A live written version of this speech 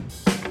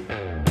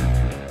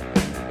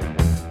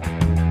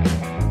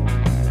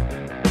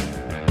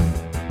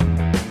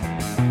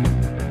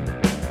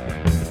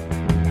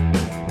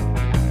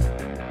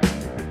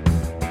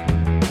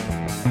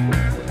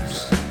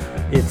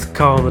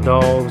Calling the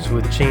Dogs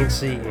with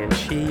Chancey and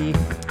Chi.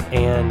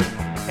 And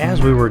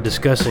as we were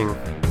discussing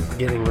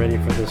getting ready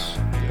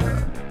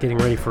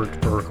for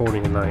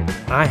recording tonight,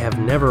 I have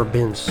never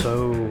been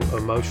so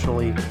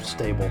emotionally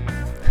stable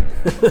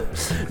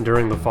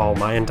during the fall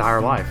my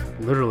entire life.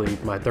 Literally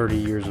my 30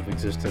 years of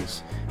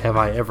existence have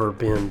I ever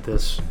been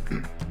this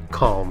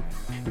calm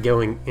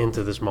going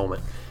into this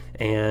moment.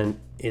 And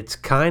it's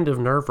kind of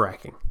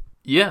nerve-wracking.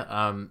 Yeah,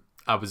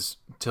 I was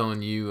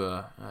telling you,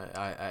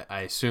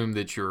 I assume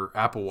that your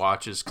Apple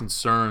Watch is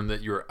concerned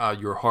that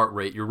your heart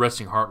rate, your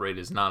resting heart rate,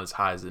 is not as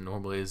high as it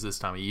normally is this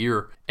time of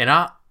year. And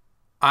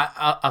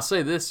I'll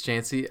say this,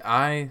 Chancey,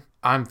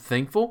 I'm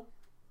thankful,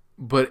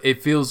 but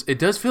it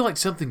does feel like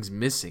something's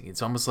missing.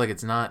 It's almost like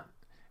it's not.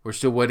 We're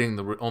still waiting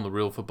on the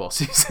real football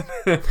season.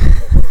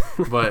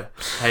 But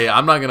hey,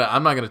 I'm not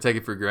gonna take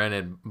it for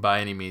granted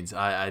by any means.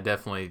 I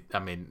definitely. I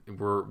mean,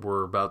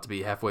 we're about to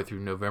be halfway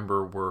through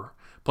November. We're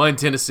playing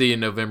Tennessee in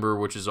November,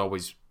 which is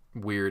always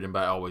weird, and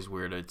by always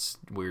weird, it's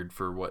weird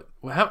for what?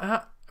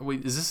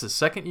 Is this the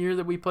second year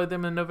that we played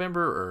them in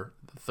November or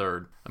the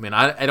third? I mean,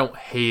 I don't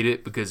hate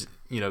it because,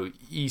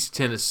 East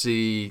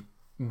Tennessee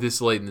this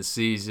late in the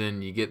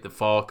season, you get the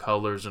fall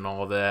colors and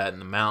all that,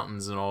 and the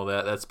mountains and all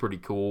that. That's pretty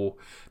cool.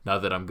 Now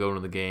that I'm going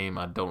to the game,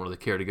 I don't really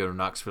care to go to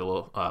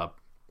Knoxville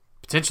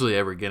potentially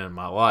ever again in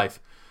my life.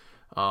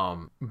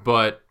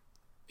 But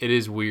it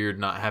is weird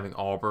not having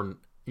Auburn.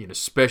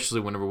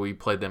 Especially whenever we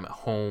played them at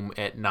home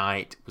at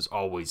night, it was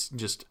always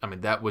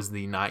that was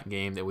the night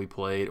game that we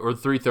played, or the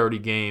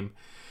 3:30 game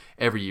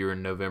every year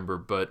in November.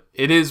 But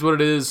it is what it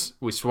is.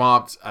 We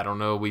swapped. I don't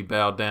know. We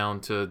bowed down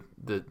to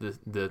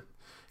the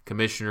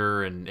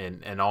commissioner,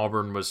 and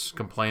Auburn was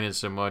complaining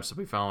so much that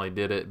we finally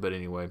did it. But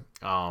anyway,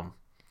 well,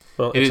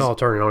 it's all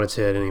turning on its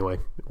head anyway.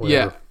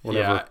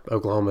 Whenever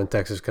Oklahoma and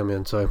Texas come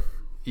in, so.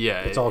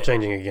 Yeah, it's all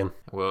changing again.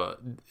 Well,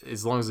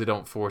 as long as they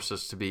don't force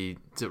us to be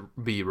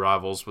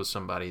rivals with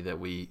somebody that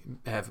we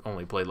have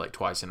only played like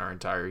twice in our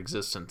entire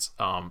existence.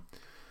 No,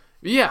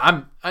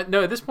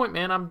 at this point,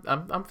 man,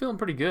 I'm feeling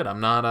pretty good. I'm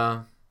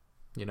not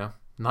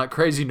not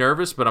crazy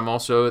nervous, but I'm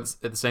also at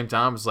the same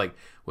time, it's like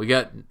we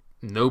got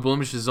no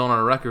blemishes on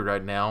our record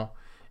right now,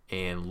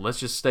 and let's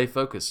just stay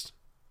focused.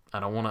 I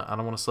don't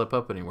want to slip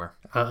up anywhere.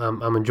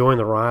 I'm enjoying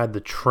the ride.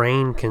 The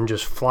train can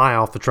just fly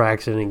off the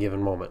tracks at any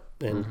given moment,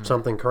 and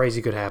something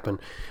crazy could happen.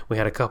 We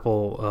had a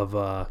couple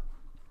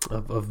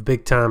of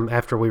big time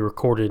after we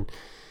recorded,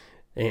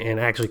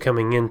 and actually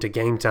coming into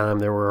game time,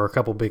 there were a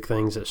couple big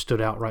things that stood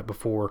out right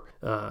before.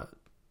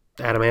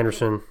 Adam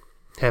Anderson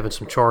having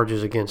some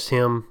charges against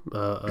him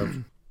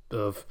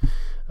of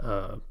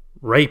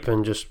rape,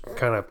 and just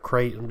kind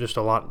of just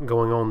a lot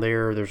going on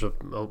there. There's a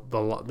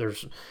lot.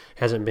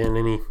 Hasn't been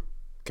any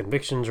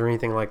convictions or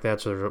anything like that,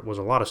 so there was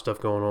a lot of stuff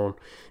going on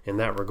in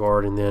that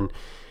regard. And then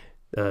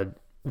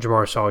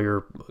Jamar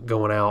Sawyer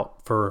going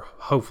out for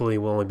hopefully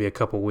will only be a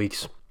couple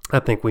weeks. I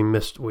think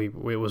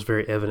it was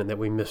very evident that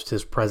we missed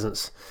his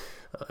presence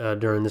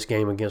during this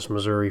game against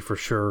Missouri for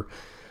sure.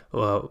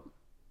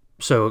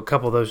 So a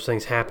couple of those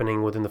things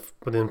happening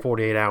within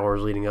 48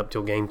 hours leading up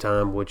till game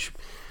time, which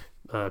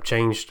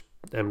changed.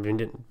 I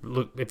mean,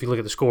 if you look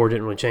at the score, it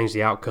didn't really change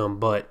the outcome,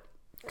 but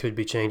could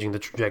be changing the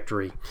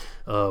trajectory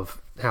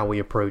of how we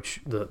approach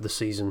the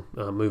season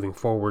moving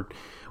forward,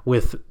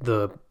 with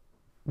the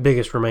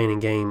biggest remaining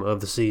game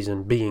of the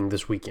season being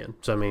this weekend.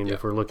 So, I mean,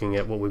 if we're looking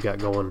at what we've got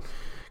going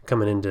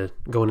into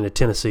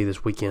Tennessee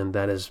this weekend,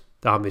 that is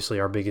obviously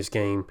our biggest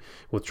game,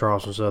 with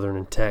Charleston Southern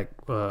and Tech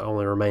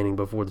only remaining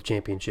before the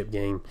championship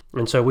game.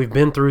 And so we've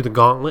been through the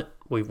gauntlet.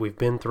 We've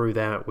been through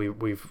that.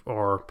 We've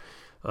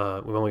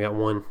only got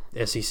one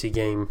SEC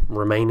game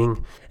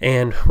remaining,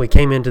 and we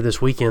came into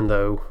this weekend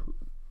though,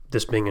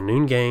 this being a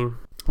noon game.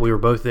 We were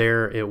both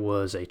there. It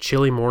was a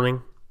chilly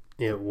morning.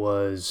 It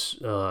was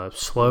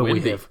slow.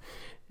 Windy.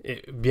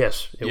 It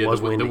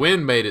was windy. The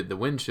wind made it. The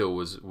wind chill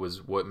was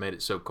what made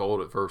it so cold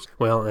at first.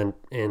 Well,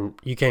 and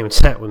you came and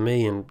sat with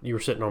me, and you were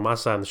sitting on my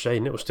side in the shade,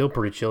 and it was still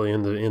pretty chilly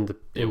in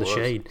the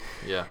shade.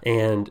 Yeah.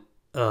 And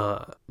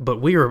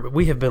but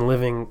we have been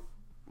living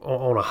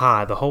on a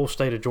high, the whole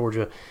state of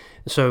Georgia.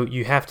 So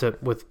you have to,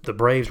 with the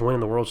Braves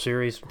winning the World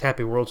Series.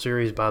 Happy World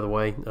Series, by the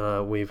way.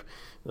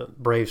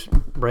 Braves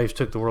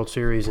took the World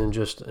Series in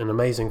just an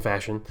amazing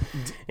fashion,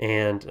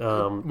 and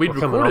we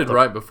recorded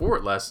right before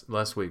it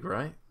last week,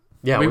 right?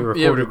 Yeah, we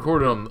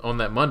recorded on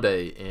that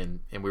Monday,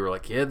 and we were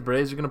like, the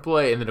Braves are going to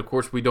play, and then of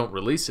course we don't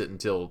release it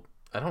until,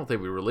 I don't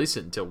think we release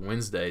it until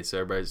Wednesday, so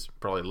everybody's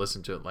probably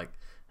listening to it like,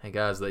 hey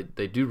guys,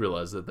 they do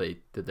realize that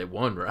they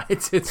won,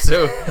 right?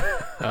 So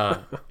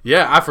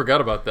I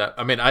forgot about that.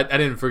 I mean, I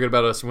didn't forget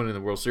about us winning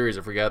the World Series.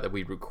 I forgot that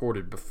we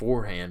recorded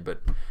beforehand, but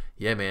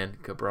yeah, man,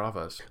 go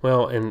Bravos.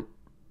 Well, and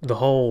the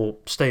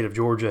whole state of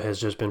Georgia has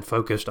just been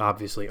focused,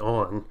 obviously,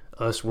 on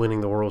us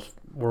winning the World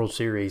World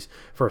Series,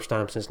 first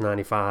time since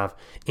 '95,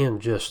 in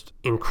just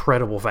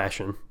incredible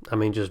fashion. I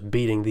mean, just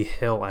beating the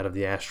hell out of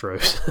the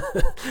Astros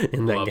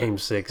in that Game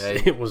 6.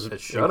 Hey, it was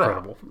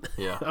incredible.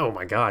 Yeah. Oh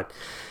my God.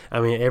 I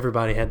mean,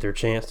 everybody had their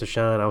chance to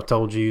shine. I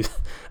told you,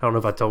 I don't know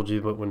if I told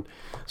you, but when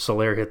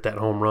Soler hit that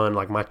home run,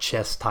 like my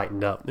chest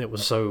tightened up. It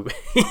was so,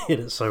 he hit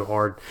it so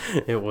hard.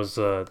 It was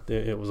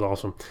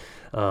awesome.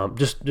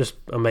 Just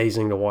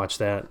amazing to watch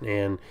that.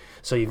 And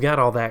so you've got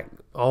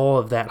all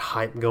of that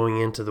hype going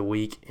into the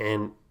week,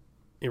 and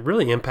it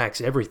really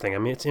impacts everything. I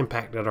mean, it's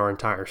impacted our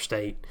entire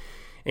state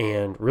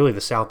and really the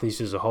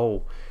Southeast as a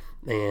whole.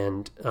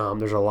 And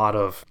there's a lot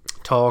of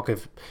talk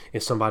if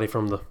somebody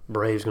from the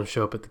Braves going to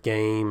show up at the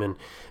game, and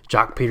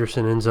Jock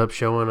Peterson ends up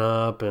showing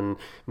up, and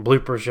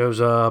Blooper shows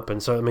up,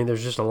 and so I mean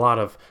there's just a lot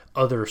of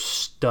other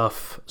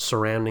stuff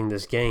surrounding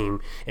this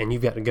game, and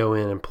you've got to go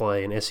in and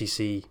play an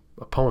SEC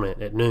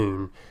opponent at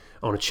noon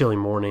on a chilly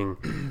morning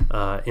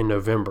in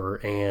November,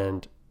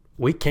 and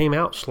we came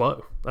out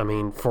slow. I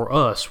mean, for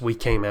us, we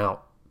came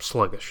out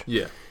sluggish.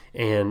 Yeah,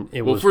 and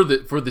it was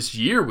for this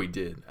year we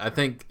did. I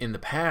think in the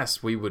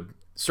past we would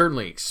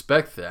certainly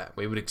expect that.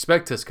 We would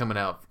expect us coming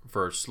out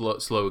for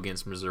slow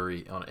against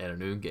Missouri at a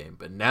noon game.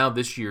 But now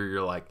this year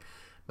you're like,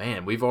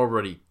 man, we've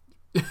already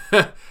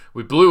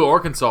we blew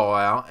Arkansas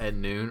out at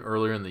noon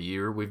earlier in the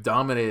year. We've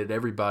dominated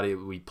everybody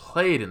we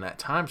played in that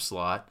time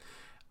slot.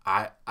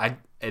 I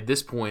at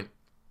this point,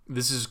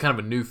 this is kind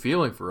of a new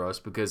feeling for us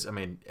because, I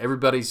mean,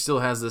 everybody still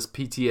has this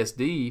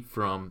PTSD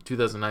from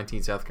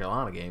 2019 South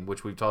Carolina game,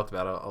 which we've talked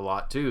about a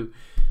lot too.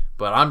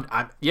 But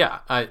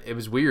it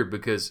was weird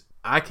because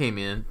I came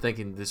in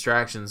thinking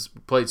distractions,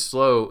 played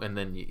slow, and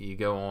then you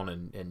go on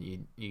and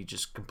you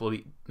just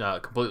completely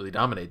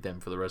dominate them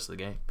for the rest of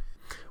the game.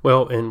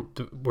 Well, and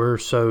we're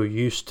so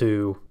used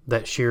to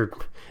that sheer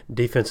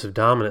defensive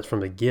dominance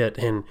from the get,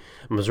 and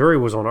Missouri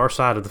was on our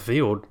side of the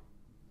field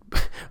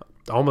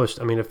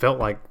almost. I mean, it felt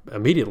like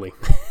immediately,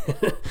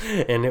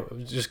 and it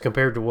was just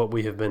compared to what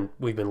we've been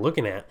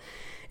looking at,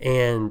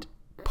 and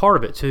part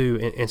of it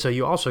too. And so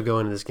you also go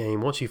into this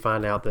game once you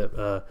find out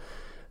that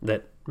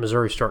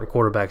Missouri's starting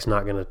quarterback's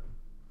not going to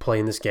play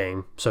in this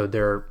game. So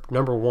their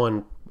number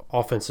one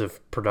offensive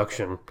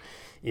production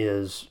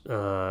is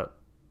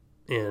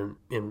in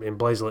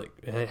Blazelijk.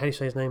 How do you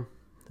say his name?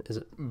 Is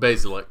it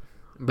Bazelak?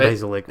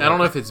 Bazelak. I don't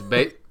know if it's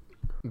Bazelak.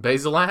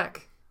 Bazelak.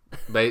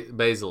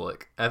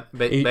 Bazelak. I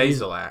think it's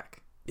Bazelak.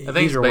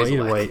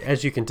 Either way,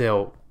 as you can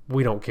tell,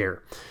 we don't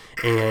care.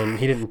 And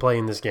he didn't play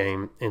in this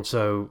game, and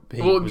so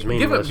he was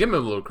meaningless. Give him a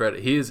little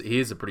credit. He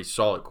is a pretty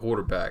solid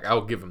quarterback. I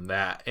will give him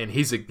that. And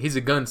he's a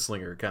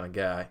gunslinger kind of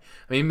guy.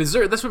 I mean,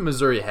 Missouri. That's what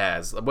Missouri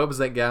has. What was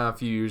that guy a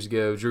few years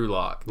ago? Drew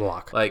Lock.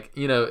 Like,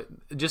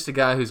 just a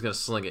guy who's going to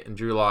sling it. And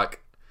Drew Lock,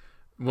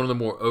 one of the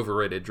more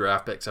overrated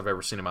draft picks I've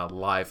ever seen in my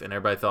life. And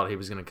everybody thought he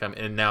was going to come.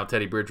 And now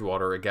Teddy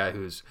Bridgewater, a guy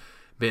who's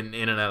been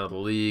in and out of the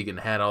league and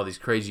had all these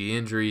crazy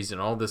injuries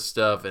and all this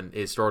stuff, and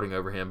is starting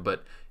over him.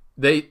 But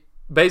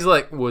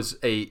Bazelak was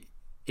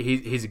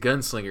he's a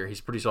gunslinger. He's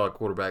a pretty solid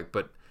quarterback,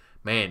 but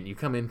man, you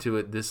come into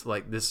it this.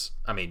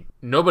 I mean,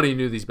 nobody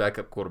knew these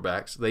backup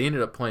quarterbacks. They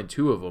ended up playing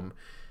two of them,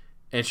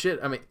 and shit.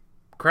 I mean,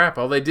 crap.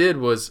 All they did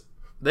was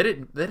they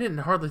didn't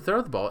hardly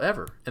throw the ball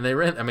ever, and they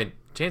ran. I mean,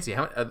 Chancey,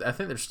 I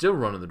think they're still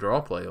running the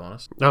draw play on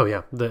us. Oh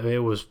yeah,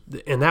 it was,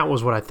 and that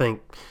was what I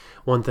think.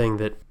 One thing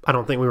that I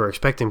don't think we were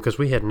expecting, because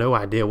we had no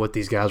idea what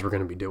these guys were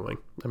going to be doing.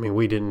 I mean,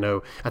 we didn't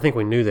know. I think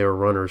we knew they were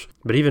runners,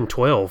 but even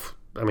 12.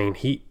 I mean,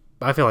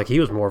 I feel like he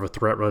was more of a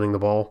threat running the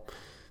ball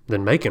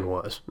than Macon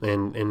was,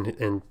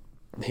 and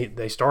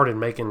they started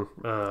Macon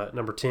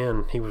number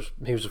 10. He was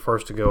the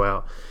first to go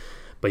out,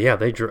 but yeah,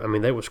 they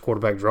was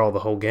quarterback draw the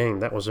whole game.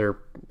 That was their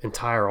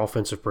entire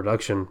offensive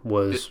production,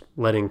 was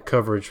letting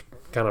coverage,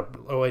 kind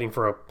of waiting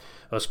for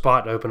a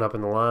spot to open up in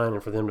the line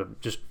and for them to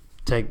just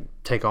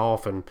take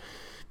off and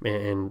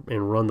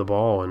run the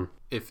ball. And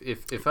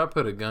if I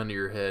put a gun to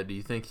your head, do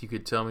you think you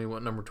could tell me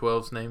what number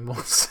 12's name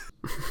was?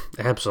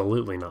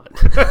 Absolutely not.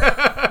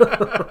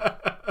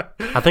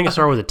 I think it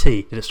started with a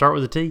T. Did it start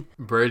with a T?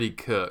 Brady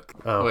Cook.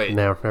 Oh, wait,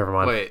 no, never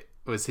mind. Wait,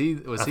 was he?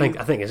 I think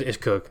it's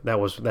Cook.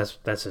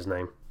 That's his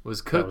name.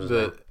 Was Cook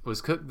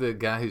the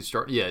guy who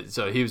started? Yeah,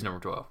 so he was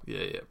number 12.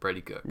 Yeah, Brady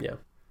Cook. Yeah.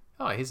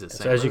 Oh, he's the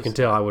same. So as you can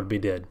tell, I would be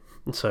dead.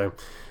 So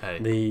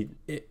hey.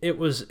 it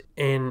was.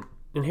 And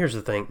here's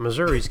the thing: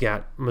 Missouri's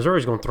going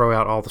to throw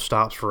out all the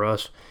stops for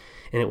us,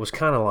 and it was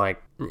kind of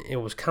like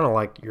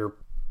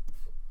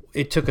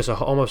it took us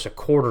almost a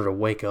quarter to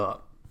wake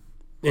up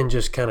and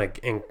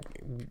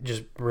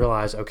just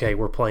realize, okay,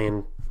 we're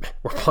playing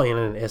in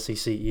an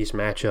SEC East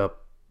matchup.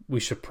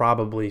 We should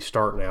probably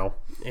start now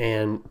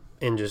and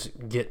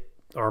just get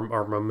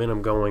our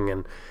momentum going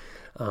and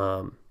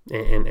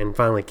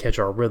finally catch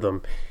our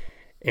rhythm.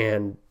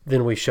 And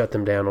then we shut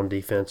them down on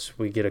defense.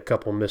 We get a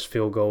couple missed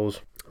field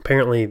goals.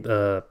 Apparently,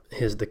 the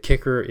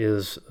kicker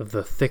is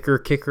the thicker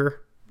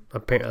kicker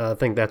I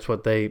think that's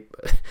what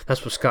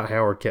Scott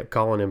Howard kept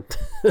calling him,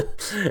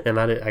 and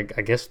I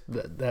guess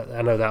that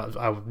I know that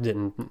I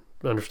didn't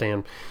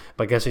understand,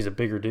 but I guess he's a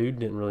bigger dude.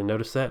 Didn't really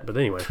notice that, but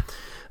anyway,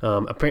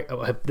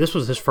 this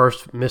was his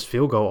first missed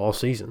field goal all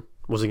season.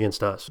 Was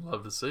against us.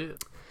 Love to see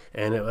it,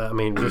 and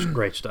just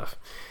great stuff.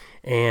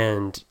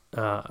 And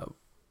but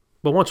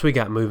once we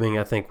got moving,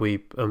 I think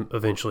we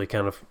eventually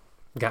kind of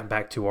got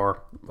back to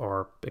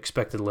our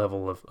expected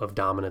level of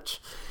dominance.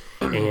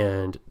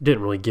 And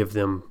didn't really give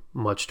them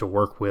much to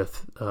work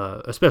with,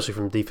 especially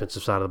from the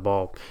defensive side of the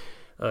ball.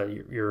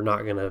 You're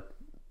not going to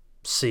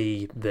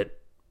see that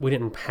we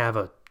didn't have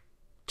a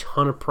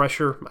ton of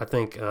pressure. I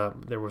think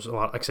there was a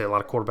lot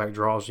of quarterback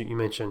draws you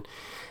mentioned,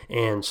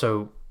 and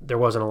so there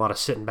wasn't a lot of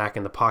sitting back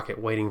in the pocket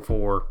waiting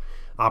for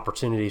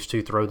opportunities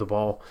to throw the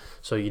ball.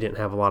 So you didn't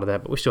have a lot of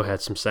that, but we still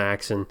had some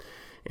sacks and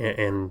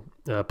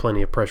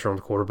plenty of pressure on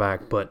the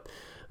quarterback. But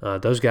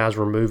those guys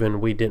were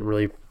moving. We didn't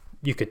really.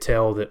 You could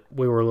tell that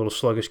we were a little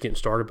sluggish getting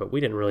started, but we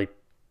don't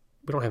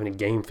have any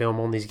game film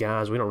on these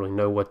guys. We don't really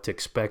know what to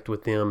expect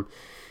with them.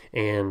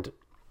 And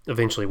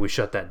eventually we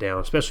shut that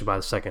down, especially by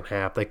the second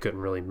half. They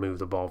couldn't really move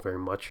the ball very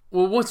much.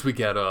 Well, once we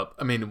got up,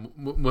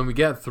 when we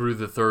got through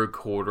the third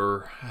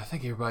quarter, I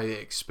think everybody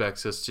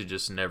expects us to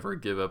just never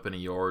give up any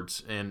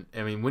yards. And,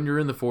 when you're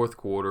in the fourth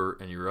quarter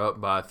and you're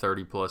up by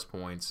 30-plus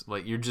points,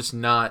 you're just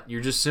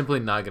simply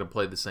not going to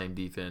play the same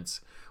defense.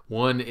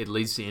 One, it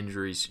leads to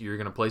injuries. You're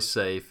going to play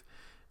safe.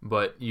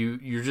 But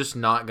you're just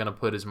not going to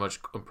put as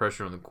much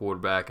pressure on the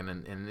quarterback. And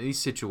in these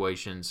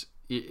situations,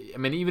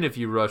 even if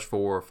you rush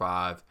 4 or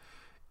 5,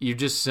 you're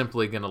just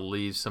simply going to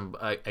leave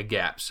a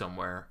gap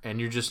somewhere.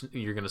 And you're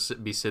going to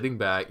be sitting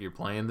back. You're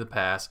playing the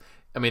pass.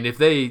 If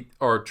they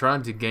are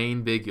trying to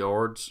gain big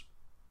yards,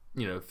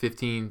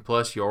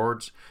 15-plus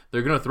yards,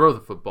 they're going to throw the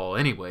football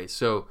anyway.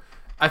 So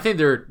I think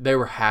they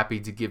were happy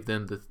to give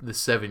them the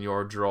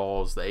 7-yard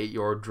draws, the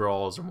 8-yard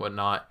draws and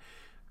whatnot.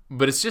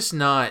 But it's just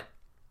not.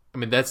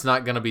 That's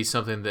not going to be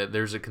something that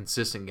there's a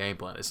consistent game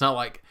plan. It's not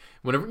like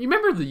whenever you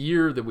remember the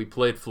year that we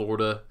played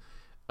Florida,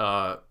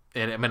 I've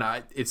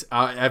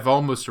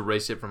almost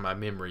erased it from my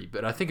memory,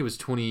 but I think it was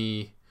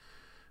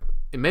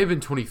it may have been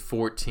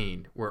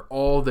 2014, where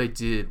all they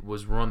did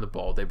was run the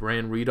ball. They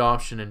ran read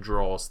option and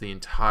draws the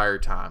entire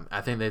time.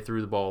 I think they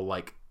threw the ball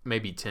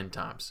maybe 10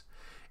 times,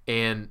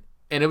 and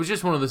it was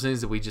just one of those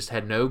things that we just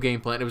had no game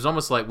plan. It was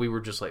almost like we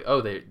were just like,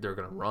 oh, they're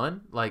going to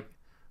run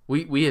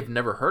We have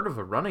never heard of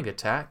a running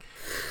attack,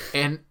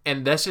 and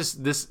that's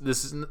just this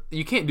is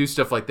you can't do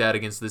stuff like that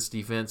against this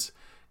defense.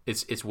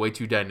 It's way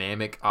too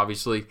dynamic,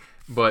 obviously,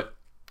 but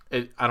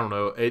I don't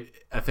know.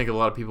 I think a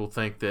lot of people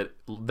think that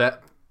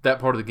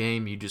part of the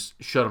game you just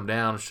shut them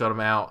down, shut them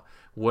out,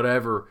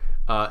 whatever.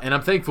 And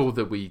I'm thankful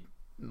that we,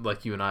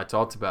 like you and I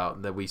talked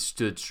about, that we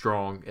stood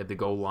strong at the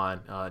goal line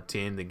to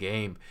end the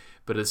game.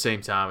 But at the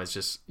same time, it's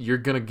just you're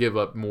gonna give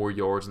up more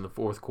yards in the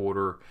fourth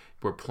quarter.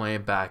 We're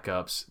playing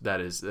backups.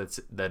 That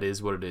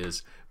is what it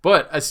is.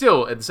 But I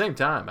still, at the same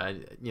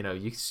time,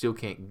 you still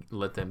can't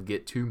let them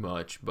get too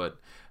much. But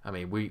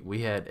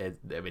we had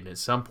at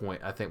some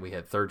point I think we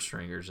had third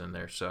stringers in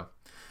there. So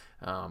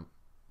I'm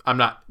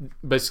not.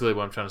 Basically,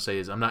 what I'm trying to say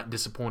is I'm not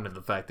disappointed in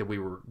the fact that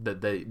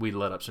we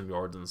let up some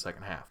yards in the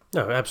second half.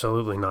 No,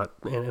 absolutely not.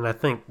 And I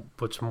think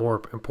what's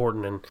more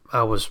important, and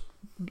I was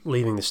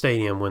leaving the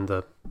stadium when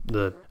the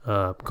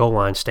goal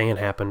line stand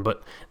happened,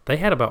 but they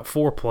had about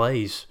 4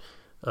 plays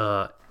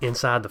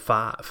inside the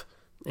 5,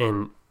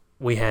 and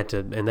we had to,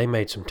 and they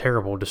made some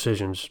terrible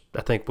decisions.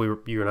 I think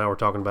you and I were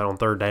talking about on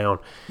third down.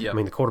 Yep.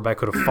 The quarterback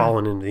could have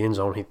fallen into the end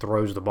zone. He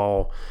throws the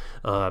ball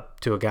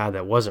to a guy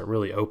that wasn't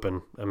really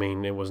open.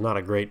 It wasn't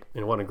a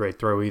great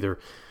throw either.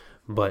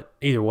 But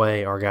either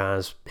way, our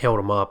guys held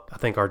him up. I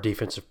think our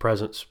defensive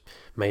presence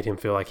made him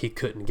feel like he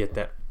couldn't get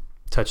that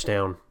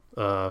touchdown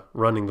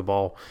running the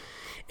ball.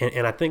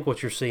 And I think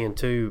what you're seeing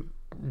too,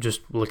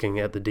 just looking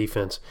at the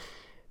defense,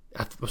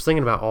 I was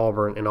thinking about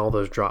Auburn and all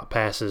those drop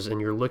passes, and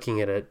you're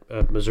looking at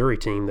a Missouri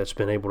team that's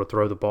been able to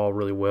throw the ball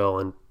really well,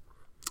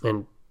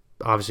 and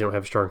obviously don't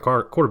have a starting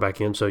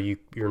quarterback in, so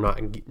you're not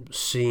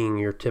seeing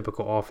your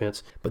typical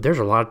offense. But there's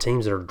a lot of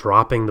teams that are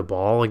dropping the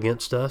ball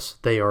against us.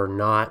 They're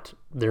not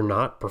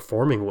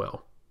performing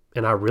well,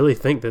 and I really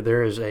think that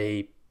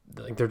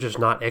they're just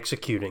not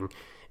executing,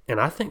 and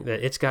I think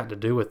that it's got to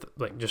do with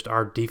just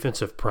our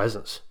defensive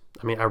presence.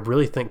 I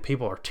really think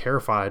people are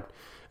terrified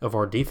of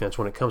our defense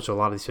when it comes to a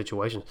lot of these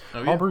situations.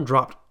 Oh, yeah. Auburn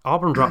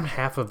dropped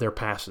half of their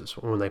passes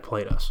when they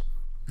played us.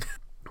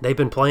 They've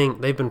been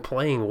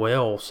playing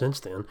well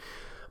since then,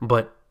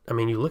 but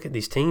you look at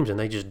these teams and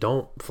they just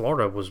don't.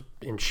 Florida was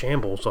in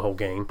shambles the whole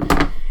game,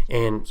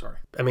 and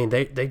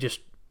they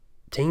just,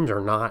 teams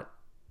are not,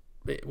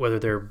 whether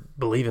they're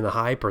believing the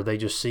hype or they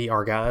just see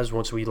our guys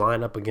once we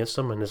line up against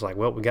them and it's like,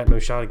 well, we got no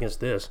shot against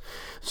this.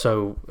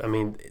 So I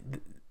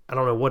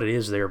don't know what it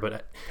is there,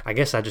 but I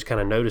guess I just kind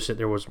of noticed that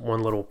there was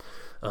one little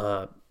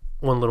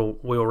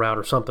wheel route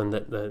or something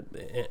that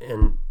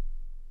and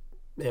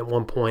at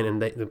one point,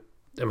 and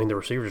the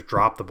receivers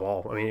dropped the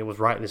ball. It was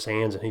right in his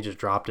hands, and he just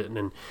dropped it, and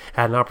then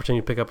had an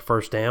opportunity to pick up a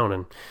first down.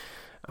 And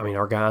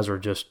our guys are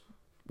just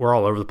we're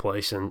all over the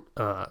place, and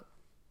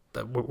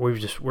we're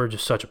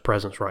just such a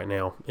presence right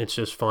now. It's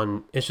just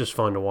fun. It's just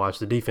fun to watch.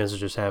 The defense is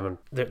just having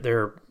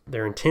their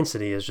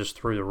intensity is just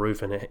through the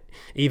roof, and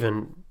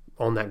even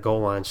on that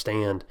goal line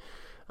stand,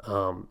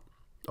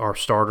 our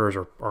starters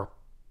are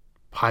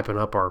hyping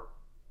up our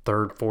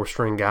third, fourth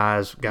string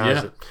guys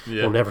that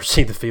will never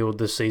see the field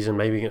this season.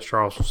 Maybe against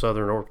Charleston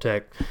Southern or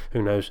Tech,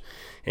 who knows?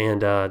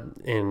 And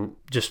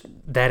just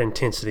that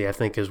intensity, I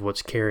think, is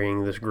what's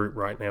carrying this group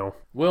right now.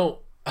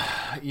 Well,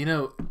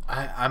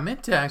 I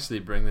meant to actually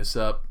bring this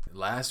up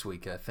last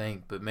week, I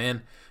think, but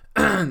man,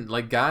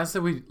 like guys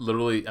that we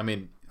literally,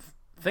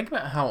 think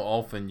about how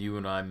often you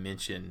and I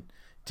mention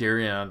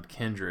Derion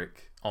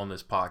Kendrick on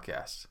this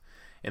podcast.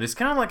 And it's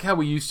kind of like how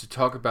we used to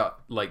talk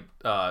about like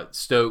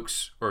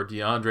Stokes or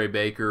DeAndre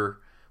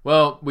Baker.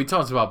 Well, we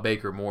talked about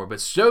Baker more,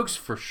 but Stokes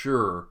for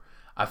sure,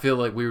 I feel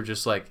like we would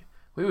just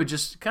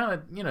kind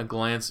of,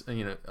 glance,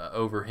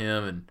 over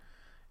him.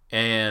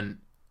 And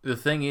the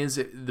thing is,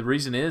 the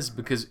reason is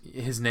because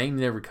his name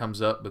never comes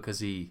up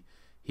because he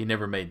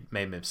never made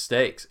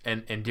mistakes.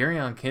 And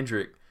Derion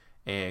Kendrick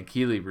and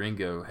Kelee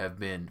Ringo have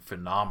been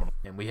phenomenal,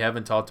 and we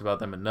haven't talked about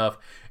them enough.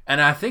 And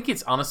I think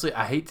it's honestly,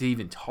 I hate to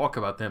even talk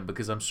about them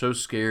because I'm so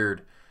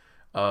scared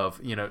of,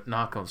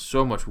 knock on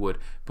so much wood,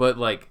 but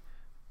like,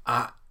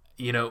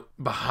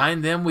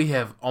 behind them we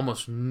have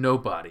almost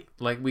nobody.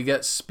 Like we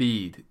got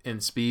Speed,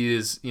 and Speed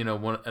is,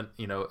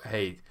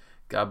 hey,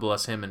 God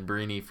bless him and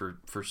Brini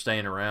for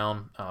staying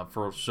around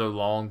for so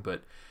long,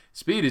 but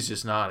Speed is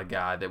just not a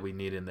guy that we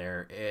need in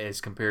there as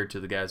compared to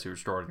the guys who are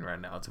starting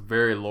right now. It's a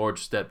very large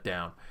step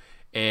down.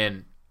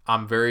 And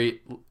I'm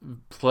very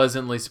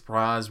pleasantly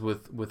surprised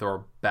with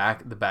the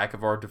back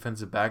of our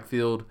defensive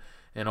backfield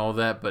and all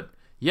that. But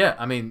yeah,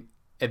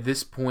 at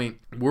this point,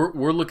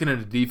 we're looking at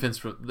a defense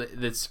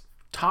that's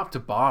top to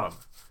bottom.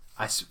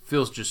 I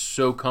feel just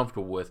so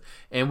comfortable with,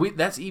 and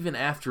that's even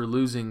after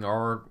losing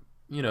our,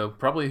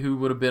 probably who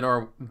would have been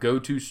our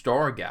go-to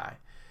star guy,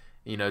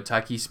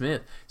 Tyke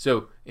Smith.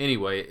 So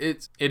anyway,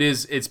 it's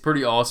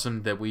pretty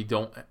awesome that we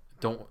don't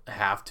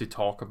have to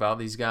talk about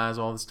these guys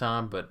all this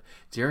time, but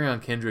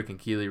Derion Kendrick and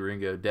Kelee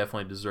Ringo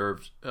definitely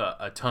deserves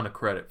a ton of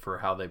credit for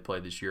how they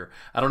played this year.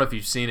 I don't know if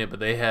you've seen it, but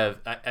they have,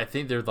 I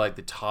think they're like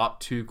the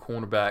top two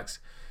cornerbacks.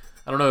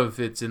 I don't know if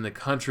it's in the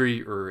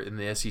country or in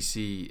the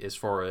SEC as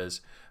far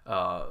as,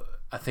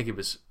 I think it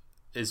was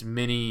as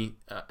many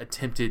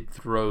attempted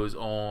throws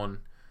on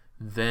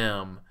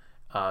them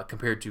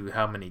compared to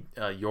how many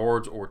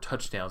yards or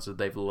touchdowns that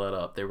they've let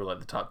up. They were like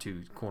the top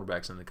two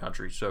cornerbacks in the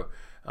country. So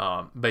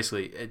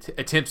basically,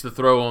 attempts to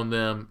throw on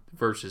them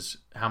versus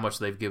how much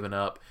they've given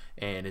up,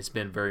 and it's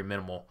been very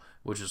minimal,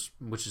 which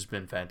has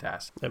been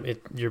fantastic.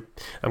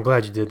 I'm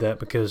glad you did that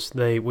because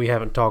we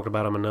haven't talked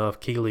about him enough.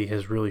 Kelee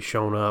has really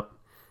shown up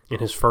in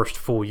his first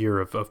full year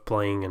of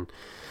playing, and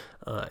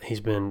it's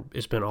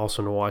been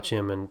awesome to watch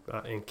him,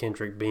 and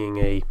Kendrick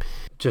being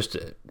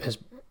has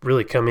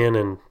really come in,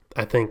 and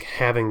I think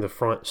having the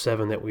front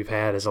seven that we've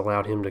had has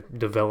allowed him to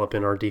develop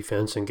in our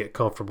defense and get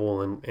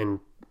comfortable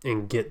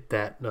and get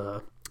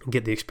that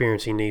get the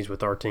experience he needs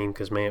with our team,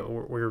 because man,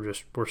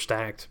 we're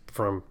stacked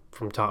from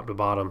top to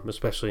bottom,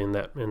 especially in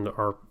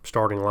our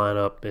starting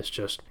lineup.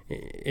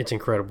 It's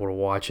incredible to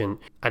watch, and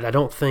I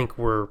don't think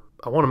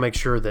I want to make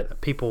sure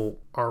that people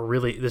are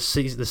really, this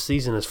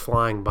season is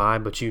flying by,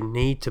 but you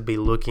need to be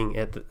looking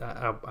at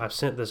I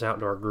sent this out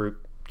to our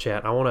group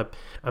chat.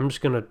 I'm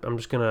just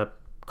gonna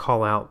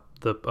call out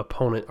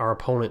our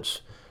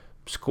opponent's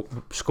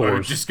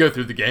scores. Just go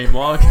through the game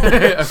log.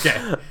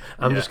 Okay.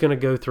 I'm just going to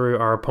go through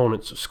our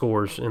opponent's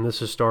scores, and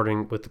this is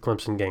starting with the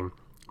Clemson game.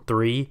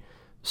 3,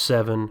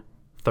 7,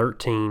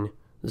 13,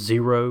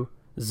 0,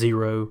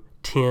 0,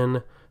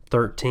 10,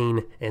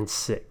 13, and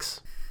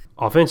 6.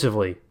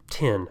 Offensively,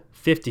 10,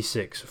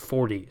 56,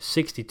 40,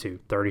 62,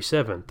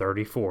 37,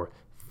 34,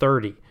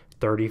 30,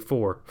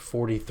 34,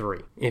 43.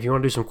 If you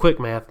want to do some quick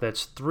math,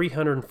 that's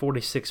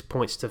 346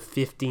 points to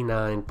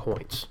 59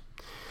 points.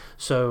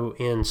 So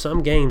in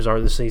some games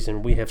this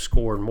season, we have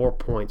scored more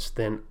points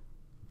than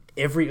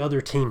every other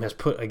team has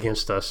put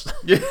against us.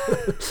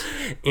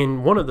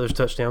 And one of those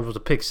touchdowns was a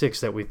pick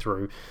six that we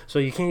threw. So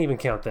you can't even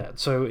count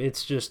that. So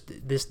it's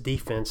just, this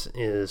defense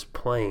is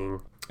playing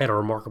at a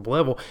remarkable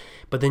level.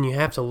 But then you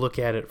have to look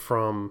at it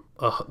from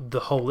the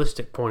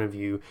holistic point of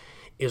view,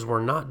 is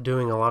we're not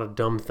doing a lot of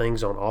dumb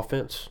things on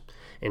offense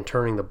and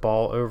turning the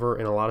ball over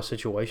in a lot of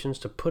situations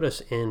to put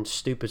us in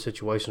stupid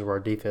situations where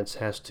our defense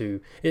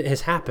it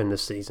has happened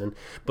this season.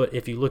 But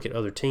if you look at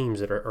other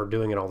teams that are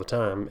doing it all the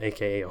time,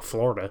 aka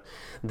Florida,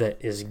 that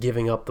is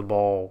giving up the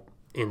ball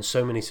in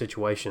so many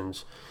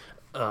situations,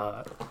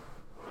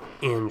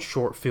 in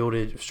short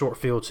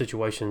field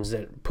situations,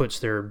 that puts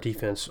their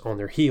defense on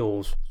their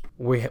heels.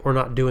 We're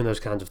not doing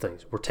those kinds of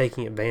things. We're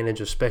taking advantage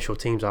of special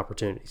teams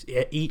opportunities.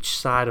 Each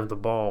side of the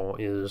ball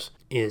is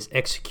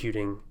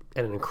executing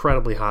at an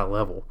incredibly high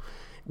level,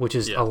 which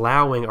is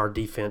allowing our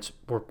defense.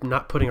 We're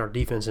not putting our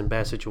defense in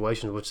bad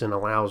situations, which then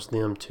allows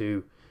them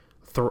to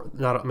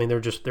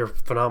they're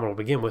phenomenal to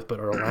begin with, but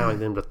are allowing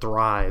them to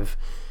thrive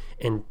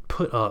and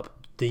put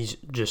up these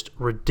just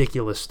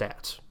ridiculous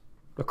stats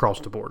across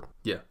the board.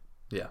 Yeah,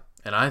 yeah.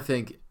 And I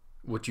think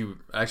what you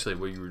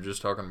were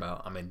just talking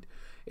about, I mean,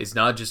 it's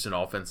not just an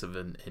offensive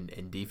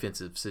and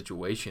defensive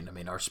situation. I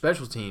mean, our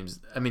special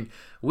teams, I mean,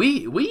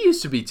 we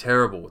used to be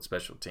terrible with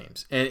special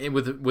teams. And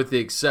with the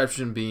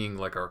exception being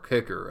like our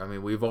kicker. I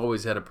mean, we've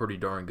always had a pretty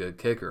darn good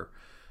kicker.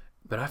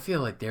 But I feel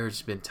like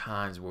there's been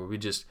times where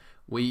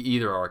we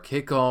either our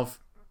kickoff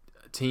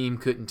team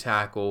couldn't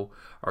tackle,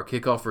 our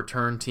kickoff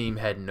return team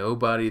had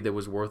nobody that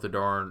was worth a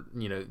darn,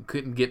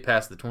 couldn't get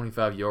past the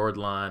 25-yard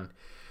line,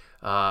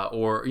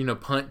 or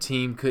punt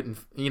team couldn't,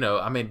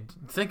 I mean,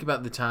 think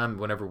about the time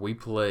whenever we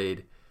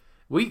played,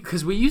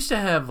 because we used to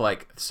have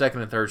like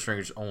second and third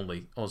stringers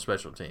only on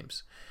special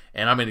teams,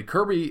 and I mean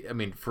Kirby, I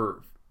mean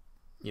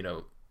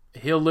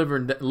he'll live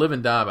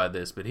and die by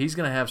this, but he's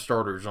gonna have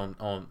starters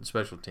on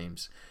special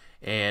teams,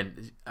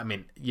 and I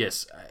mean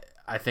yes.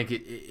 I think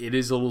it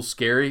is a little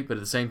scary, but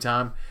at the same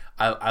time,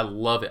 I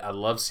love it. I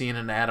love seeing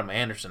an Adam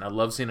Anderson. I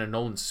love seeing a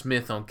Nolan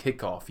Smith on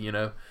kickoff,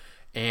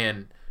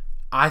 and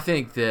I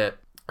think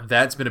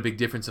that's been a big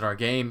difference in our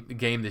game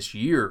this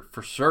year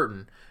for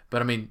certain.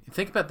 But I mean,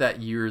 think about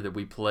that year that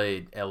we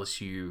played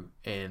LSU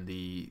in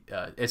the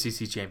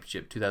SEC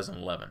Championship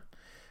 2011.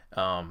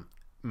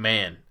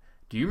 Man.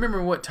 Do you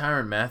remember what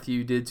Tyrann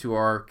Mathieu did to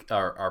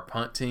our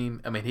punt team?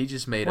 I mean, he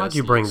just made us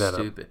look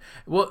stupid.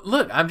 Well,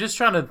 look, I'm just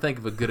trying to think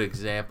of a good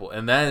example,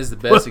 and that is the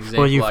best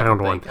example you I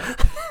found can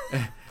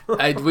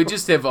think of. We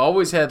just have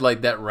always had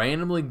like that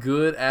randomly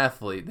good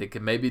athlete that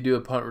can maybe do a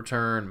punt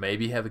return,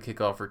 maybe have a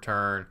kickoff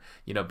return.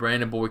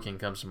 Brandon Boykin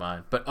comes to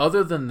mind. But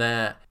other than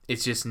that,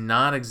 it's just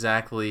not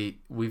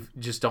exactly. We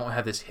just don't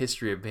have this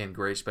history of being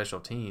great special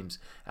teams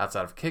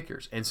outside of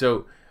kickers. And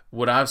so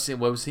what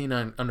we've seen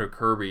under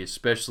Kirby,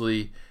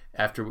 especially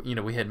after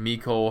we had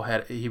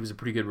Mecole, he was a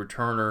pretty good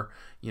returner.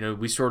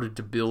 We started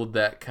to build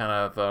that kind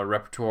of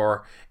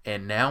repertoire,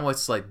 and now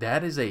it's like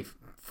that is a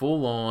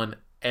full-on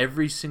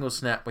every single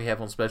snap we have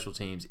on special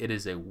teams. It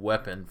is a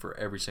weapon for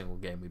every single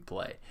game we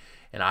play,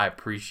 and I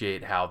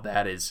appreciate how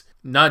that is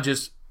not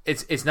just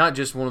it's not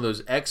just one of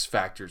those X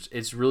factors.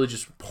 It's really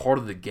just part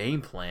of the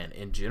game plan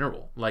in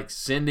general. Like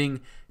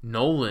sending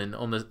Nolan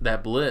on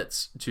that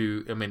blitz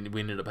we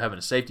ended up having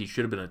a safety,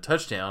 should have been a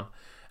touchdown.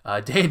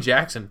 Dan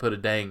Jackson put a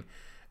dang.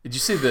 Did you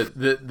see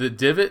the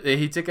divot that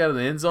he took out of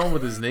the end zone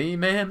with his knee,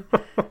 man?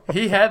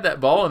 He had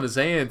that ball in his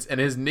hands, and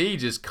his knee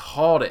just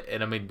caught it.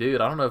 And, I mean, dude,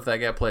 I don't know if that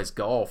guy plays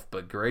golf,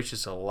 but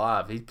gracious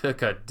alive, he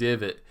took a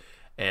divot,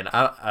 and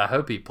I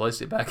hope he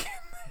placed it back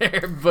in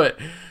there. But,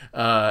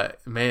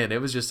 man, it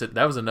was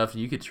that was enough.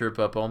 You could trip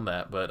up on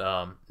that. But,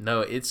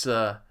 no, it's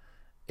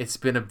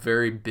been a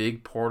very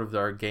big part of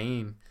our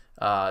game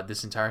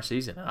this entire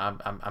season,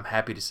 and I'm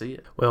happy to see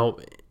it. Well,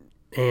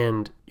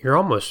 and you're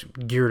almost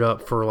geared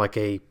up for like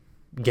a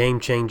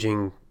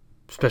game-changing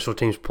special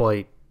teams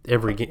play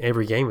every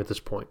game at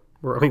this point.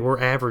 We're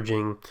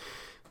averaging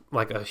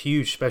like a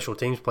huge special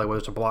teams play, whether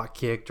it's a block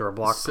kicked or a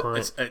block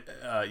punt.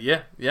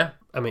 Yeah.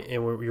 I mean,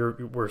 and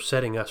we're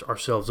setting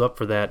ourselves up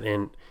for that,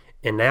 and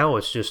now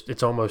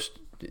it's almost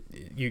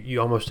you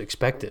almost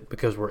expect it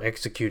because we're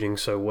executing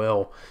so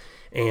well,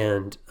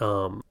 and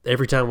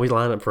every time we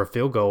line up for a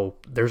field goal,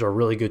 there's a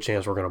really good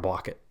chance we're going to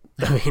block it.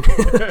 I mean,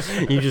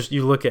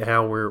 you look at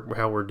how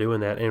we're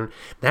doing that, and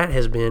that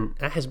has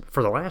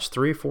for the last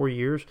 3 or 4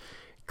 years,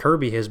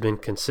 Kirby has been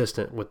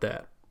consistent with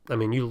that. I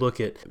mean, you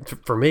look at,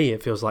 for me,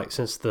 it feels like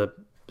since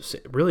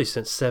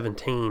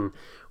 17,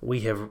 we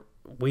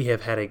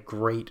have had a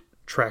great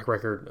track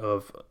record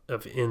of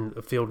in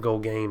a field goal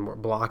game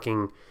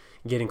blocking,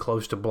 getting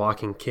close to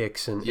blocking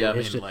kicks, and yeah,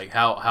 like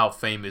how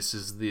famous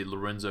is the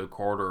Lorenzo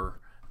Carter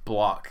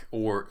block,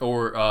 or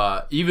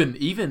even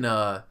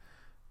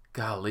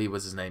golly,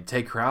 what's his name?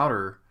 Tay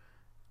Crowder,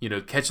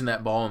 catching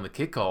that ball on the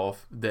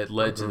kickoff that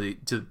led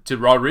to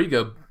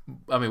Rodrigo.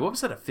 I mean, what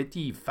was that? A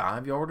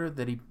 55-yarder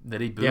that he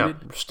booted? Yeah,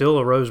 still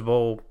a Rose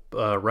Bowl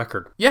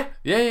record. Yeah.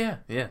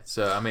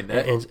 So I mean,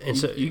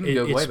 so you can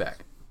go way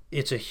back.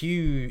 It's a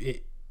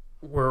huge.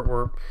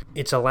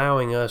 It's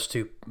allowing us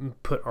to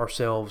put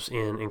ourselves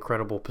in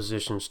incredible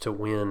positions to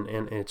win,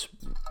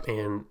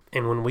 and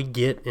when we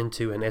get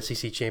into an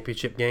SEC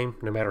championship game,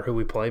 no matter who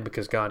we play,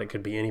 because God, it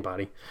could be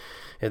anybody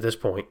at this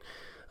point.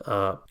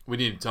 We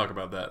need to talk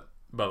about that,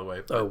 by the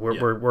way. We're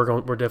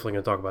definitely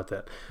going to talk about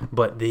that.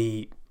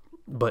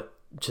 But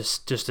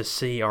just to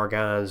see our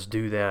guys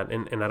do that,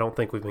 and I don't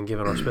think we've been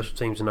giving our special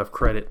teams enough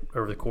credit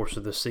over the course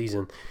of this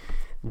season.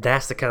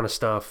 That's the kind of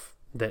stuff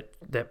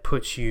that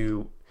puts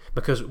you,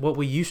 because what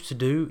we used to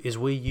do is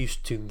we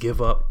used to give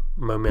up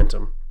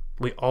momentum.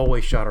 We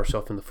always shot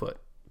ourselves in the foot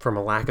from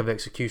a lack of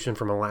execution,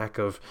 from a lack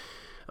of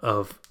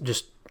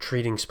just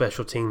treating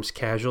special teams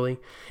casually.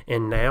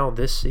 And now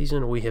this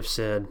season we have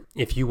said,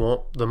 if you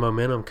want the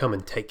momentum, come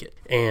and take it.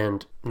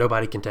 And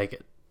nobody can take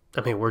it.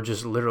 I mean, we're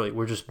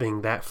just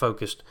being that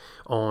focused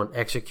on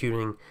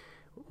executing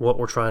what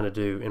we're trying to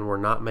do, and we're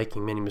not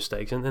making many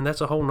mistakes. And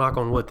that's a whole knock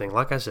on wood thing.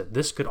 Like I said,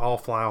 this could all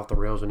fly off the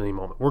rails at any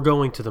moment. We're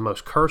going to the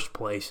most cursed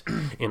place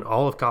in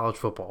all of college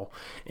football,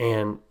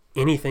 and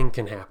anything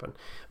can happen.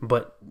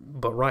 But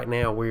right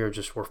now we're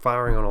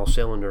firing on all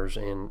cylinders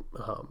and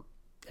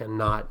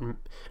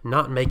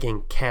not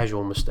making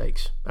casual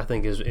mistakes. I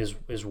think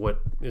is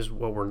what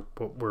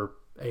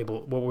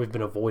we've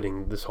been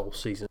avoiding this whole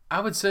season. I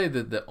would say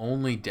that the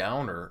only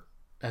downer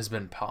has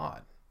been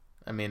Pod.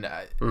 I mean,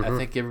 I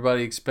think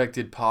everybody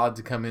expected Pod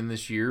to come in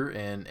this year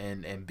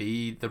and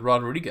be the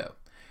Rodrigo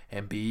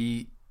and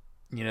be,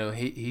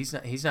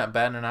 he's not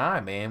batting an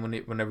eye, man,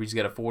 whenever he's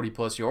got a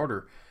 40-plus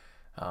yarder.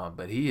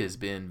 But he has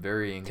been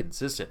very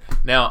inconsistent.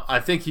 Now, I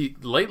think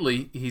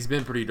lately he's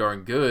been pretty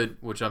darn good,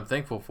 which I'm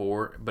thankful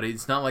for. But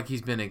it's not like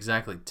he's been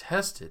exactly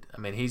tested. I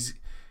mean, his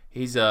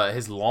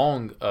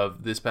long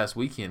of this past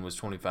weekend was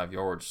 25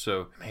 yards.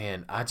 So,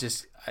 man,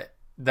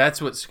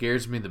 that's what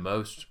scares me the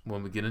most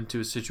when we get into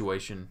a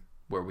situation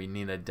where we're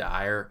in a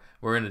dire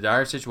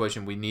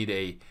situation. We need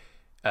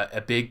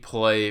a big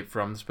play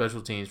from the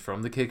special teams,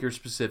 from the kicker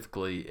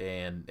specifically,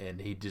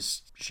 and he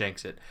just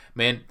shanks it.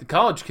 Man, the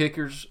college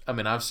kickers, I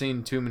mean, I've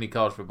seen too many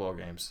college football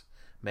games.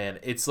 Man,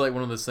 it's like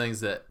one of those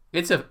things that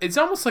it's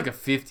almost like a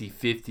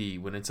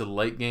 50-50 when it's a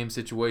late game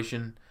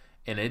situation,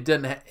 and it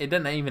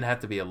doesn't even have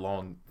to be a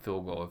long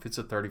field goal. If it's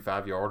a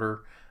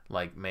 35-yarder,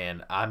 like,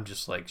 man, I'm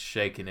just like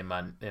shaking in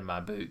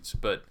my boots.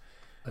 But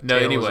no,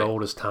 anyway, as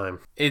old as time.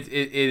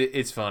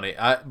 It's funny.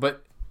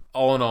 But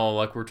all in all,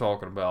 like we're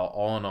talking about,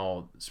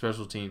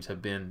 special teams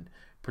have been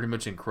pretty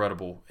much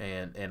incredible.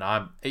 And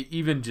I'm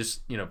even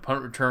just,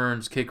 punt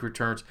returns, kick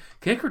returns.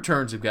 Kick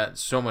returns have gotten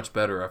so much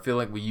better. I feel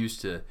like we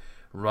used to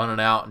run it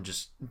out and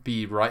just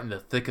be right in the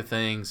thick of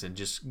things and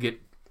just get,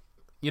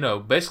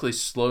 basically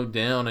slowed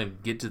down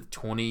and get to the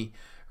 20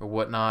 or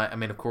whatnot. I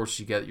mean, of course,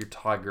 you got your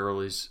Ty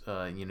Gurley's,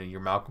 your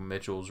Malcolm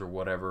Mitchell's or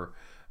whatever.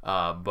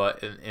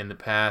 But in the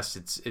past,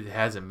 it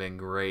hasn't been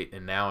great.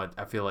 And now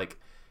I feel like,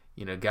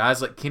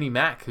 guys like Kenny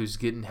Mack, who's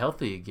getting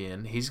healthy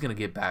again, he's going to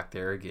get back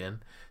there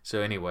again. So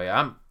anyway,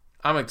 I'm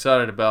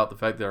excited about the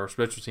fact that our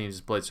special teams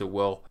has played so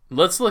well.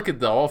 Let's look at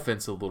the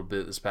offense a little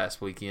bit this past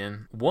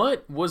weekend.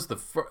 What's the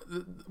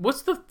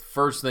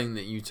first thing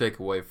that you take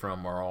away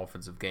from our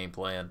offensive game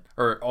plan,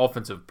 or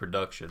offensive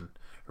production,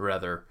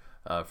 rather,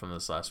 from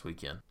this last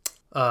weekend?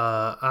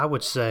 I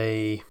would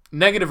say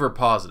negative or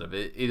positive,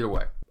 either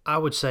way. I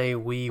would say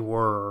we had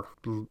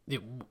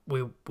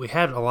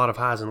a lot of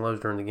highs and lows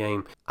during the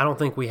game. I don't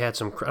think we had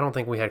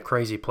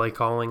crazy play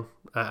calling.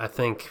 I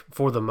think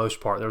for the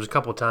most part, there was a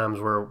couple of times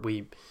where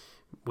we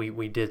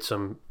did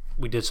some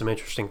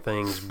interesting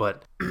things,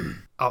 but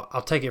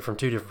I'll take it from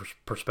two different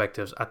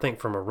perspectives. I think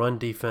from a run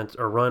defense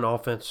or run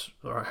offense,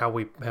 or how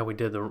we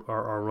did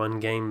our run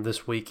game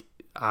this week,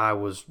 I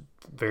was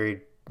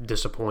very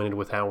disappointed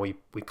with how we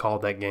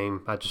called that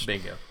game.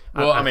 Bingo.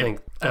 Well, I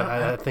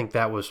think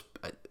that was.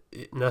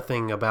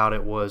 Nothing about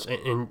it was,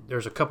 and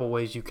there's a couple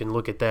ways you can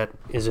look at that.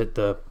 Is it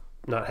the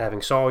not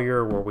having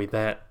Sawyer? Were we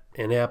that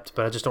inept?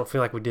 But I just don't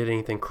feel like we did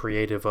anything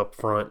creative up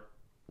front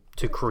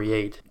to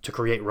create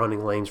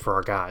running lanes for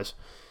our guys.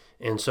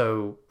 And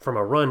so from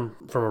a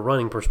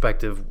running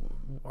perspective,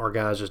 our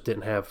guys just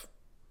didn't have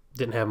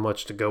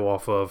much to go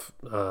off of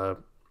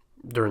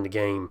during the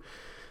game.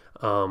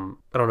 I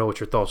don't know what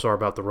your thoughts are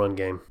about the run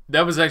game.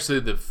 That was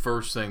actually the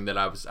first thing that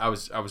I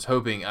was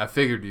hoping. I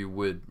figured you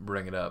would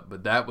bring it up,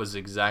 but that was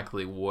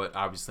exactly what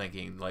I was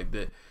thinking. Like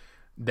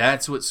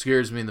that's what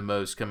scares me the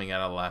most coming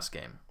out of the last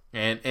game.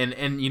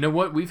 And you know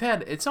what?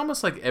 It's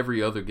almost like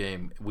every other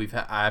game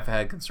I've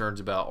had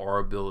concerns about our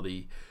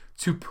ability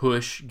to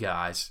push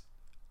guys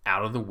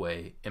out of the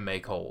way and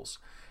make holes.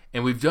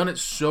 And we've done it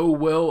so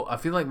well. I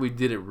feel like we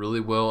did it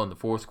really well in the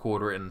fourth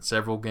quarter and in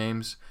several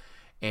games.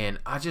 And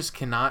I just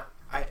cannot.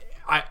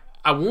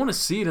 I want to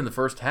see it in the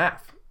first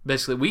half.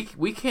 Basically,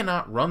 we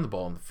cannot run the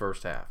ball in the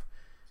first half.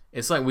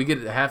 It's like we get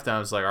it at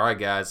halftime. It's like, all right,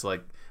 guys,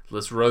 like,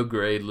 let's road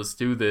grade, let's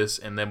do this,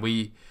 and then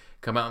we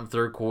come out in the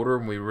third quarter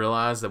and we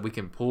realize that we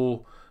can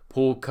pull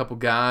a couple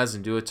guys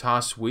and do a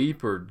toss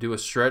sweep or do a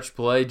stretch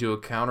play, do a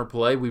counter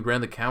play. We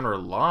ran the counter a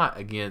lot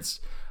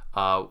against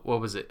what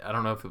was it? I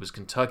don't know if it was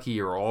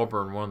Kentucky or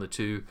Auburn, one of the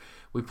two.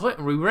 We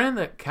ran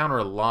that counter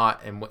a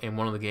lot in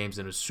one of the games,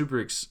 and it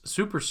was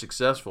super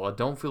successful. I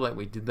don't feel like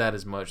we did that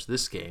as much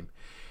this game.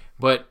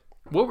 But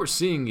what we're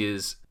seeing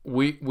is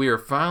we are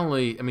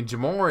finally – I mean,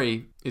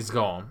 Jamari is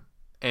gone,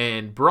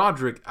 and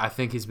Broderick, I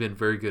think, has been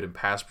very good in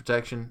pass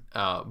protection.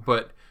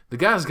 But the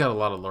guy's got a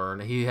lot to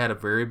learn. He had a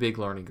very big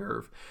learning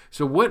curve.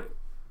 So what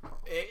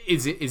 –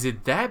 is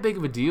it that big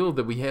of a deal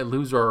that we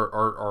lose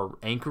our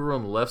anchor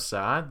on the left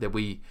side, that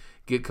we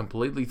get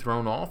completely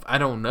thrown off? I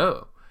don't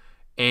know.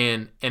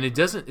 And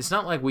it's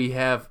not like we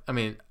have, I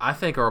mean, I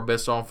think our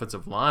best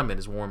offensive lineman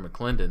is Warren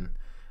McClendon.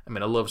 I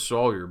mean, I love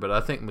Sawyer, but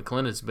I think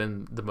McClendon's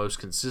been the most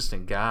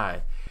consistent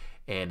guy.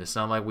 And it's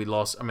not like we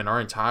lost, I mean, our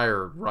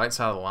entire right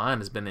side of the line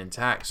has been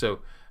intact.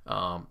 So,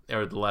 or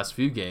the last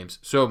few games.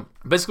 So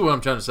basically what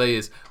I'm trying to say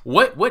is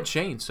what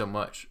changed so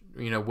much?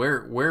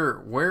 Where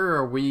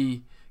are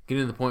we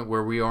getting to the point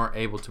where we aren't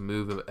able to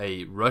move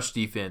a rush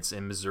defense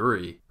in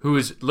Missouri, who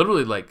is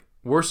literally like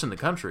worst in the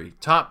country,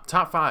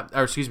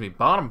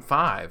 bottom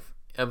five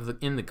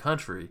in the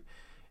country,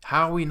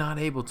 How are we not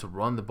able to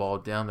run the ball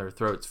down their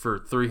throats for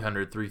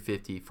 300,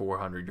 350,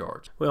 400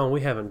 yards? Well,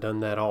 we haven't done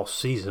that all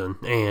season,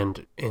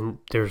 and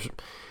there's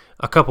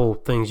a couple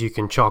things you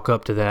can chalk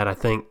up to that. I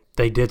think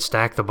they did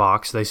stack the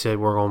box. They said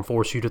we're going to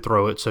force you to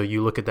throw it. So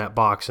you look at that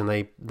box, and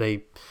they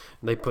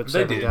put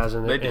seven guys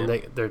in it, and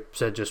they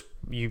said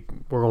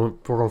we're going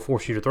to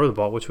force you to throw the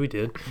ball, which we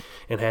did,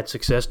 and had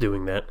success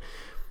doing that.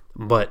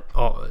 But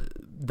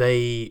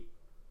I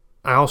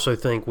also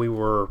think we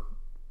were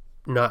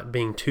not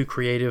being too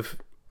creative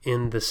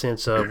in the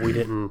sense of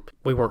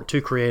we weren't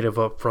too creative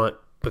up front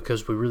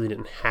because we really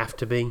didn't have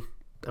to be.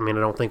 I mean, I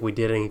don't think we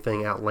did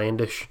anything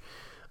outlandish.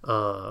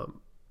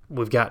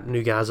 We've got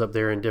new guys up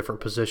there in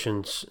different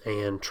positions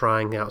and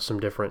trying out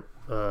some different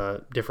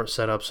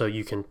setups, so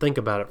you can think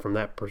about it from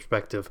that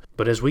perspective.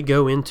 But as we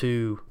go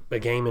into a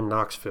game in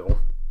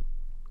Knoxville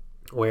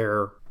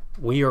where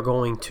we are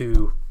going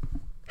to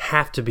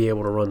have to be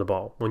able to run the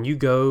ball. When you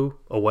go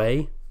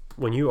away,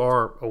 when you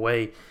have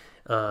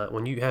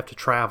to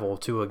travel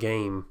to a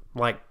game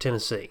like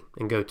Tennessee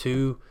and go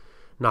to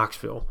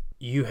Knoxville,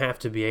 you have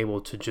to be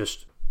able to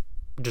just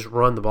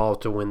run the ball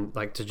to win,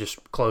 like to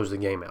just close the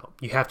game out.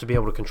 You have to be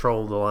able to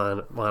control the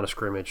line of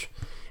scrimmage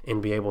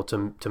and be able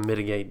to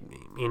mitigate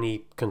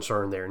any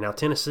concern there. Now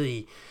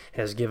Tennessee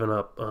has given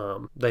up.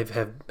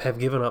 Have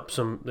given up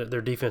some.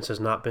 Their defense has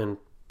not been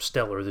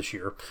stellar this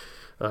year.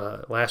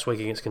 Last week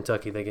against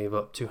Kentucky, they gave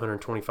up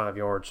 225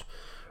 yards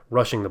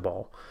rushing the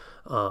ball.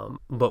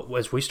 But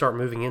as we start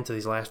moving into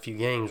these last few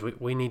games,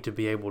 we need to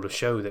be able to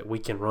show that we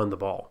can run the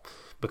ball.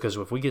 Because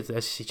if we get to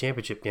the SEC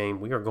championship game,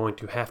 we are going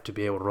to have to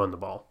be able to run the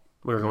ball.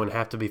 We're going to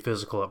have to be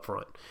physical up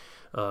front.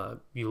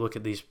 You look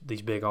at these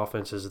big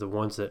offenses, the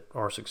ones that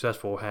are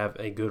successful have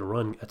a good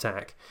run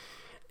attack.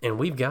 And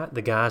we've got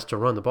the guys to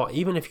run the ball.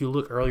 Even if you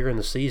look earlier in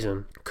the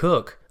season,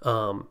 Cook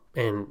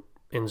and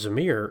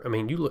Zamir, I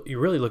mean, you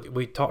really look.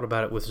 We talked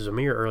about it with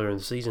Zamir earlier in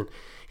the season.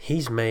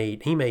 He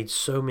made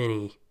so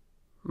many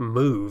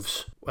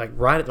moves, like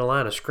right at the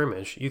line of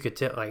scrimmage. You could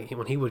tell, like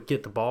when he would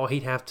get the ball,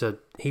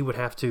 he would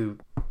have to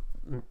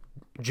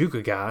juke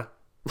a guy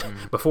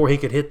before he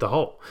could hit the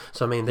hole.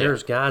 So I mean,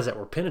 there's guys that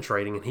were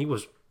penetrating, and he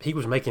was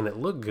making it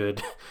look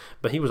good,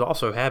 but he was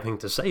also having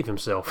to save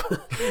himself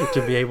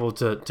to be able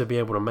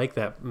to make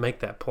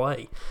that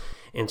play.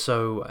 And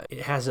so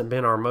it hasn't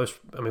been our most.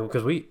 I mean,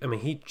 because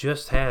he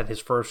just had his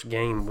first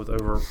game with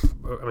over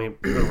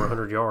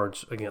 100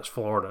 yards against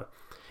Florida,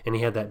 and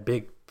he had that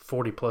big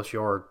 40+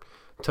 yard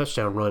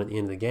touchdown run at the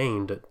end of the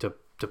game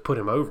to put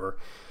him over.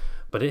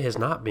 But it has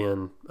not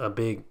been a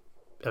big.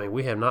 I mean,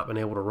 we have not been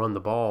able to run the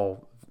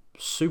ball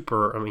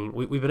super. I mean,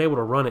 we've been able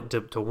to run it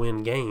to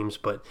win games,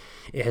 but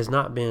it has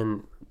not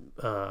been.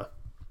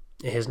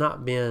 It has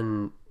not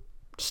been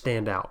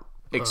stand out.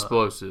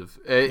 Explosive,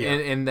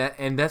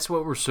 and that's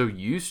what we're so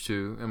used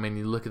to. I mean,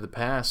 you look at the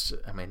past.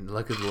 I mean,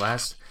 look at the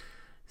last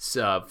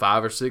 5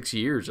 or 6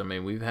 years. I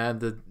mean, we've had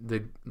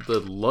the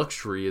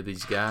luxury of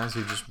these guys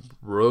who just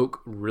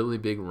broke really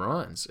big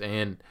runs,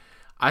 and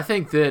I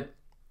think that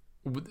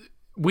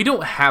we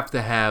don't have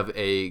to have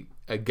a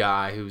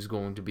guy who's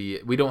going to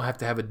be. We don't have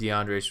to have a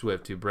DeAndre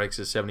Swift who breaks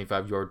a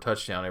 75-yard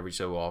touchdown every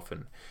so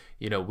often.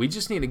 You know, we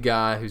just need a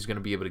guy who's going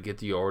to be able to get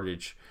the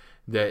yardage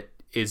that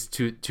is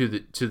to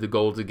the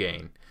goal to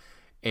gain.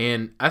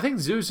 And I think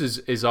Zeus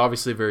is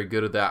obviously very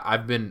good at that.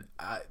 I'm going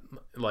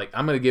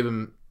to give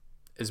him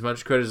as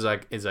much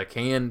credit as I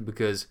can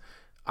because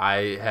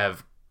I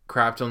have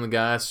crapped on the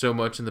guy so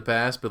much in the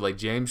past, but like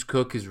James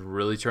Cook is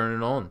really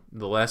turning on.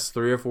 The last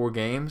 3 or 4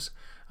 games,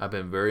 I've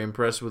been very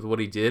impressed with what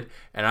he did.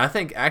 And I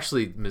think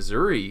actually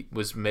Missouri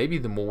was maybe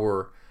the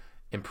more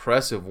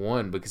impressive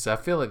one because I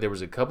feel like there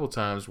was a couple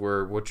times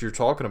where what you're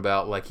talking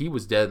about, like he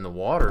was dead in the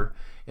water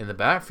in the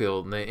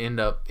backfield, and they ended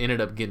up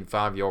getting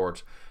 5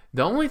 yards.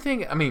 The only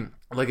thing, I mean,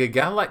 like a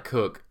guy like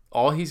Cook,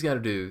 all he's got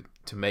to do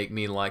to make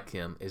me like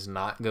him is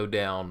not go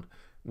down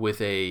with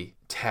a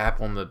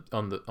tap on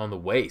the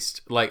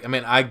waist. Like, I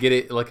mean, I get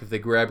it, like if they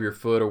grab your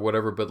foot or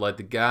whatever, but like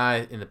the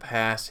guy in the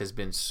past has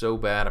been so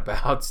bad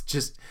about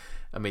just,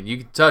 I mean, you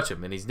can touch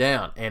him and he's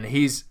down, and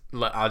he's,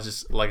 like I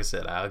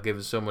said, I'll give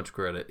him so much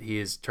credit. He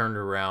has turned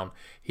around.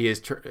 He has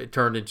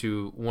turned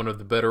into one of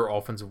the better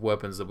offensive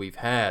weapons that we've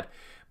had.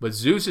 But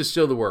Zeus is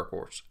still the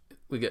workhorse.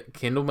 We got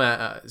Kendall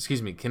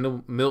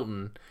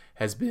Milton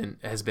has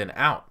been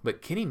out,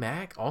 but Kenny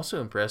Mack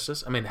also impressed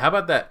us. I mean, how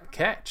about that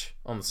catch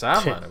on the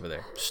sideline over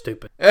there?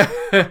 Stupid.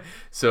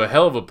 So a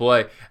hell of a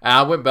play.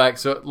 I went back.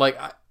 So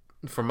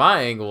from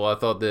my angle, I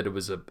thought that it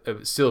was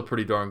still a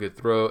pretty darn good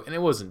throw, and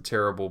it wasn't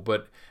terrible.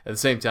 But at the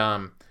same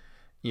time,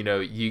 you know,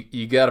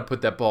 you got to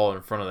put that ball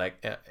in front of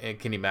that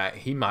Kenny Mack.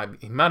 He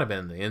might have been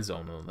in the end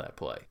zone on that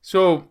play.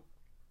 So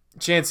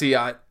Chancey,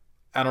 I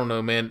don't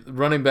know, man.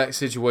 Running back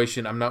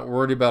situation, I'm not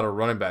worried about our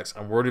running backs.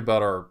 I'm worried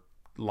about our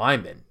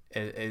linemen.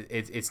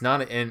 It's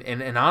not,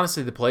 and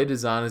honestly, the play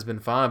design has been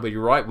fine. But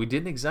you're right, we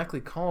didn't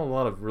exactly call a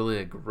lot of really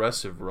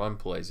aggressive run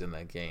plays in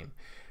that game.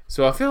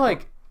 So I feel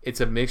like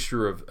it's a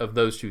mixture of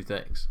those two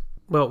things.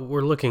 Well,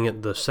 we're looking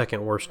at the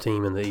second worst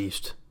team in the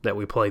East that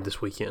we played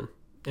this weekend,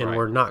 and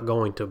We're not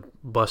going to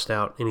bust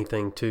out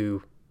anything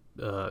too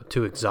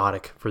too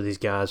exotic for these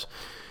guys.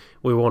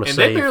 We want to and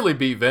save. They barely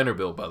beat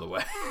Vanderbilt, by the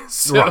way.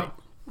 So.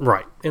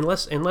 Right. And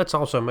let's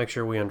also make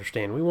sure we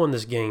understand. We won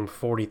this game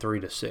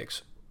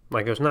 43-6.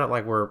 Like, it's not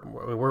like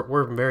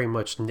we're very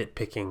much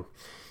nitpicking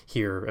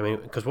here. I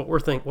mean, because what we're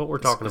talking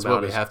about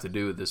what we is have to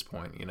do at this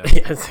point, you know.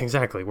 Yes,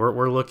 exactly.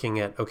 We're looking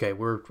at, okay,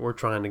 we're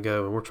trying to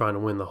go and we're trying to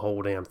win the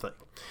whole damn thing.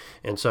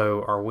 And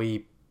so are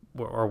we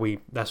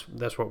that's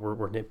what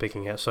we're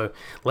nitpicking at. So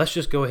let's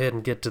just go ahead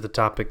and get to the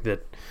topic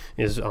that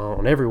is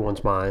on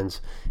everyone's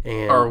minds.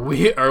 And our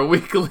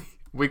weekly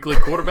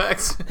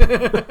quarterbacks.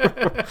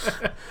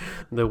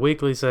 The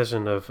weekly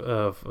session of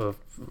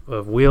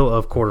Wheel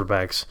of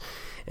Quarterbacks.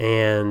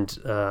 And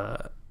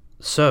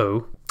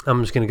so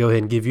I'm just going to go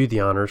ahead and give you the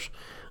honors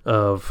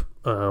of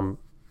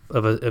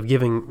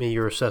giving me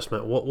your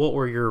assessment. What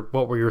were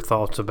your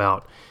thoughts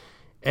about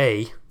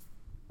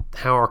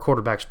how our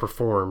quarterbacks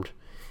performed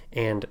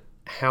and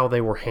how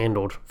they were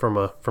handled from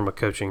a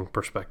coaching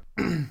perspective?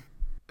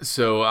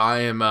 So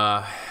I'm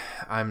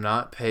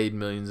not paid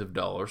millions of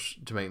dollars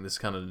to make this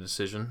kind of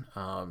decision,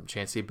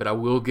 Chancey, but I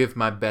will give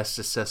my best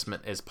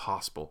assessment as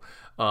possible.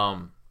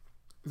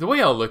 The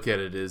way I'll look at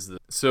it is that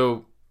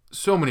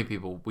so many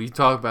people, we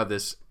talk about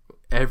this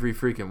every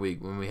freaking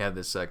week when we have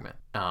this segment.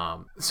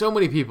 So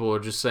many people are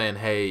just saying,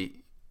 hey,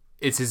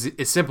 it's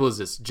as simple as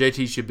this.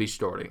 JT should be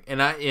starting.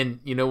 And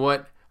you know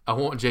what? I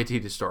want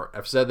JT to start.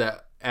 I've said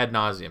that ad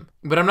nauseum.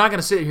 But I'm not going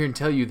to sit here and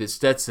tell you that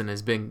Stetson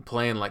has been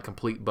playing like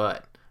complete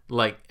butt.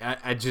 Like,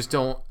 I just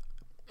don't.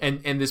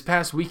 And this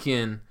past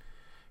weekend,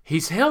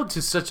 he's held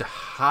to such a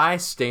high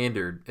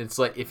standard. It's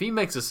like, if he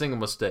makes a single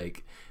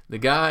mistake, the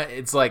guy,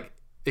 it's like,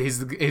 he's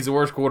the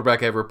worst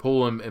quarterback ever.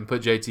 Pull him and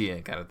put JT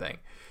in, kind of thing.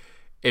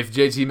 If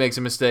JT makes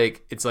a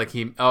mistake, it's like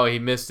he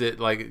missed it,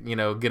 like, you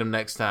know, get him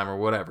next time or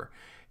whatever.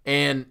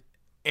 And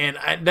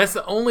that's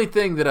the only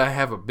thing that I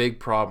have a big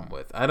problem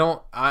with. I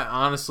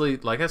honestly,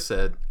 like I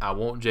said, I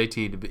want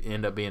JT to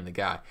end up being the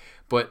guy.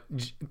 But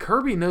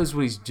Kirby knows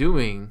what he's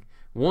doing.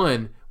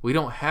 One, we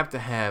don't have to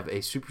have a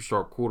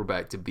superstar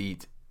quarterback to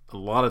beat a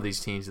lot of these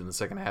teams in the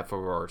second half of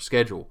our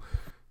schedule.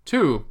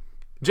 Two,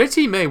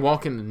 JT may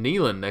walk into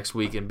Neyland next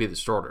week and be the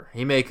starter.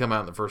 He may come out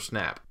in the first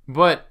snap.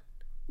 But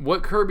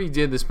what Kirby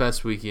did this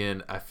past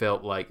weekend, I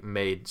felt like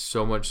made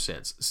so much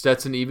sense.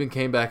 Stetson even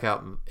came back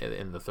out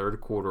in the third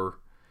quarter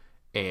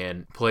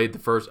and played the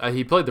first.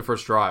 He played the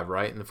first drive,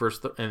 right, in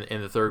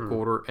the third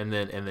quarter, and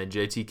then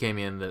JT came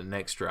in the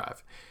next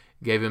drive.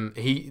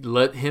 He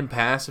let him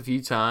pass a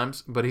few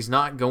times, but he's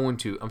not going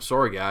to. I'm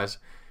sorry, guys,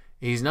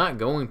 he's not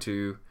going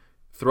to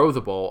throw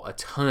the ball a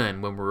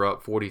ton when we're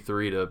up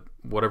 43 to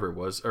whatever it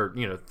was, or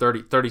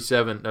 30,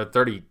 37,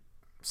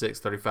 36,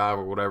 35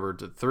 or whatever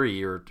to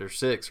 3 or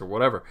 6 or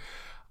whatever.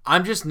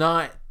 I'm just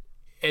not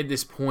at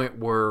this point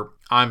where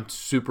I'm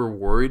super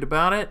worried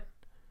about it,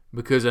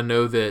 because I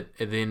know that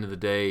at the end of the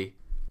day,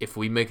 if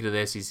we make it to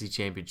the SEC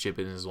championship,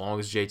 and as long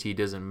as JT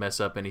doesn't mess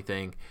up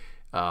anything,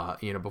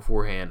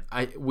 beforehand,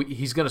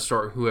 he's going to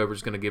start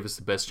whoever's going to give us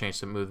the best chance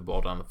to move the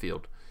ball down the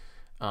field.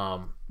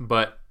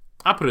 But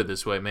I put it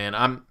this way, man.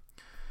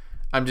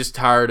 I'm just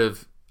tired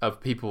of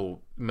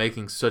people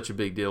making such a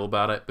big deal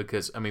about it,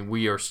 because, I mean,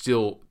 we are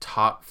still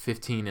top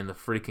 15 in the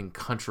freaking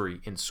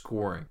country in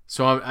scoring.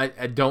 So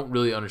I don't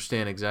really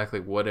understand exactly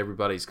what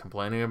everybody's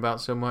complaining about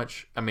so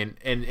much. I mean,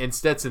 and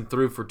Stetson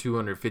threw for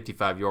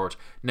 255 yards.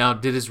 Now,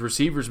 did his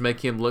receivers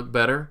make him look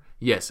better?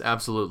 Yes,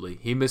 absolutely.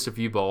 He missed a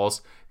few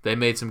balls. They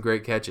made some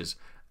great catches.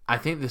 I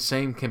think the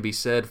same can be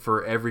said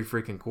for every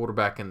freaking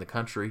quarterback in the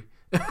country.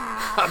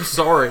 I'm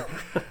sorry.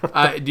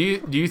 Do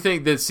you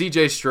think that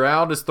C.J.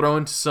 Stroud is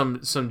throwing to some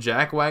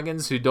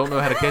jackwagons who don't know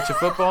how to catch a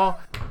football?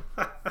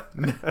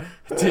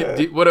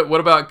 What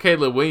about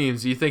Caleb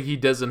Williams? Do you think he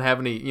doesn't have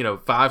any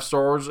 5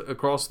 stars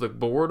across the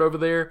board over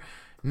there?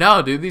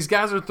 No, dude. These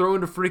guys are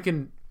throwing to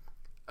freaking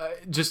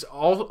just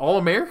all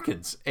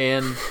Americans,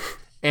 and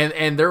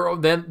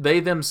they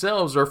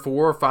themselves are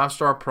 4 or 5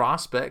 star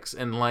prospects,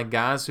 and like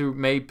guys who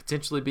may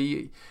potentially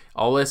be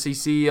all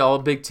SEC, all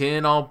Big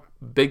 10, all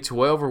Big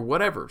 12 or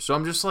whatever. So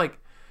I'm just like,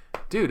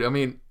 dude, I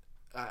mean,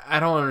 I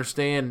don't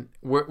understand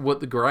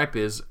what the gripe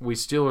is. We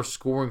still are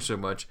scoring so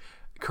much.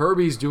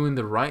 Kirby's doing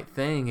the right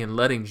thing and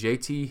letting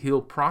JT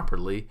heal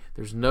properly.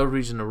 There's no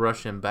reason to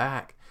rush him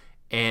back.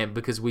 And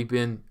because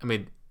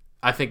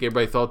I think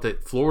everybody thought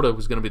that Florida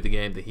was going to be the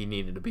game that he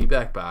needed to be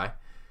back by.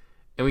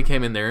 And we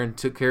came in there and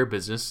took care of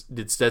business.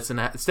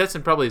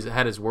 Stetson probably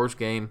had his worst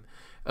game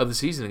of the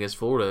season against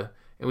Florida,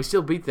 and we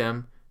still beat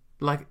them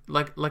like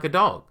a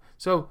dog.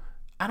 So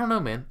I don't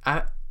know, man.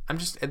 I'm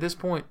just at this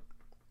point.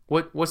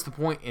 What's the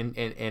point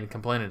in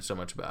complaining so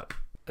much about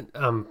it?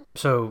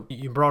 So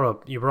you brought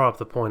up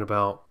the point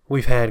about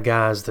we've had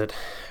guys that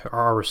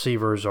our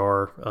receivers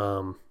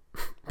are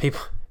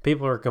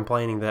people are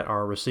complaining that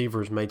our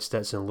receivers made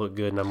Stetson look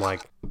good, and I'm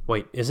like,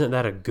 wait, isn't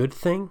that a good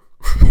thing?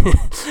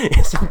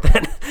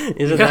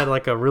 isn't that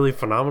like a really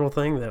phenomenal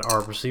thing that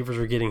our receivers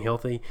are getting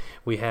healthy?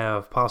 We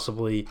have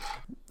possibly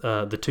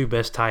the two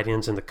best tight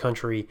ends in the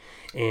country,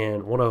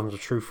 and one of them is a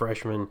true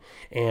freshman.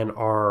 And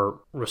our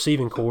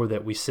receiving core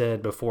that we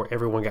said before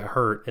everyone got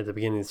hurt at the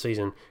beginning of the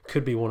season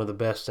could be one of the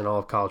best in all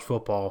of college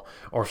football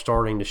are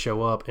starting to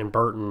show up. And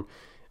Burton,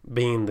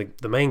 being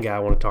the main guy I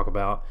want to talk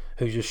about,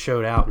 who just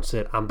showed out and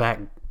said, "I'm back."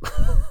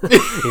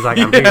 He's like,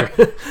 "I'm here."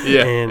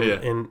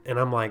 And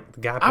I'm like,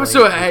 the guy. I was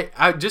so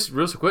I just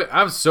real quick.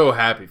 I was so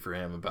happy for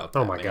him about that.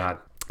 Oh my God,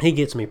 he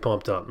gets me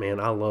pumped up, man.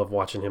 I love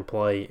watching him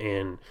play,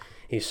 and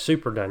he's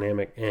super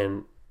dynamic.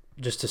 And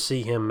just to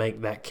see him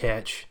make that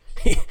catch,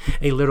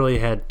 he literally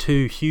had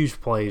two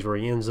huge plays where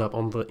he ends up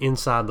on the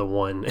inside the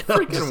one.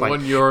 Freaking like,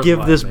 1 yard. Give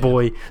line, this man.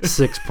 boy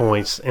 6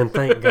 points, and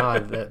thank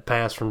God that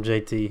pass from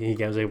JT,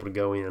 he was able to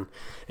go in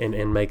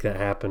and make that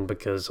happen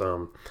because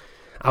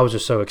I was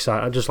just so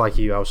excited. Just like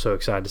you, I was so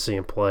excited to see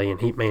him play,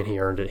 and he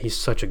earned it. He's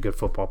such a good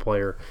football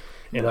player,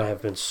 and I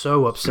have been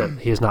so upset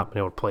he has not been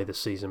able to play this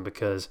season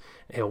because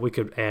hell, we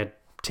could add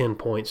 10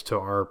 points to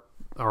our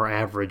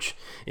average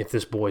if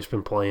this boy's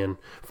been playing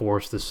for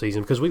us this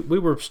season, because we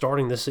were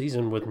starting this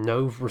season with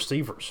no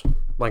receivers,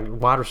 like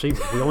wide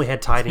receivers. We only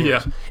had tight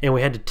ends, and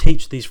we had to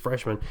teach these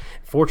freshmen.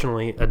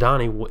 Fortunately,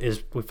 Adani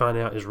we find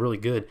out is really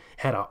good.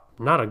 Had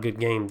not a good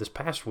game this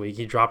past week.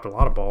 He dropped a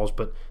lot of balls,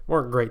 but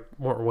weren't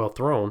well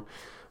thrown.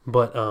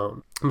 But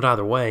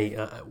either way,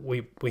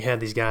 we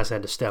had these guys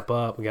had to step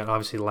up. We got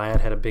obviously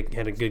Ladd had a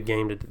good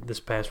game this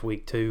past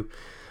week too.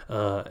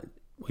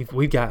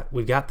 We've got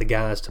the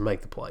guys to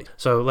make the play.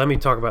 So let me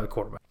talk about the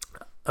quarterback.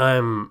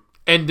 And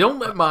don't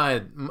let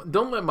my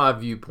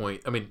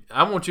viewpoint. I mean,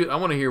 I want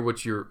to hear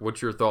what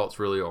your thoughts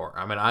really are.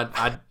 I mean,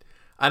 I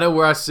know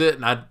where I sit,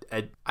 and I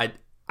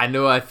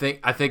know I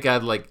think I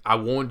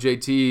want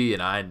JT,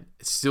 and I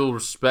still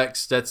respect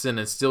Stetson,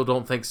 and still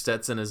don't think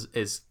Stetson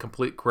is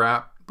complete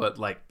crap. But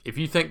like, if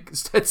you think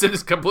Stetson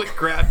is complete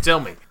crap,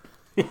 tell me.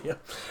 Yeah.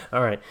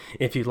 All right.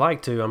 If you'd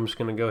like to, I'm just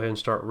going to go ahead and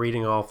start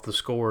reading off the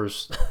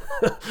scores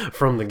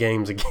from the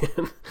games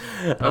again.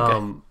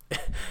 Okay.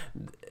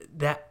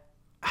 I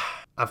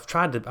have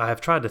tried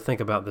to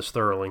think about this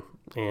thoroughly,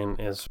 and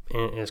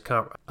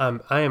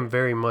I am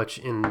very much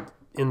in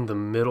the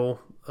middle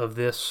of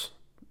this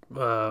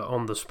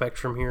on the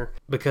spectrum here,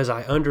 because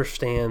I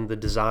understand the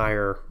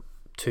desire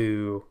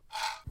to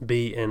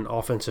be an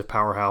offensive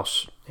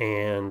powerhouse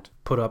and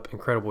put up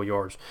incredible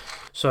yards.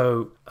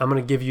 So I'm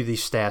going to give you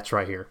these stats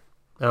right here,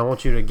 and I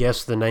want you to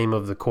guess the name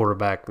of the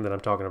quarterback that I'm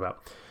talking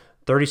about.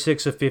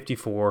 36 of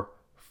 54,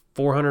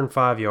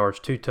 405 yards,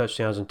 2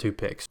 touchdowns, and 2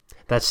 picks.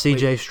 That's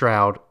C.J.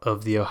 Stroud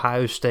of the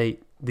Ohio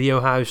State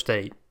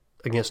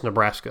against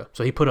Nebraska.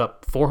 So he put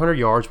up 400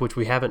 yards, which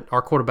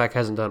our quarterback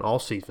hasn't done all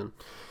season.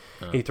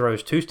 He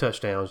throws 2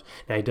 touchdowns.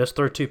 Now, he does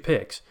throw 2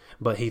 picks,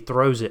 but he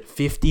throws it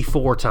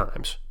 54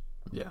 times.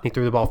 Yeah. He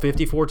threw the ball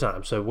 54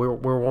 times. So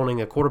we're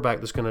wanting a quarterback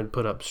that's going to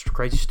put up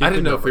crazy stupid I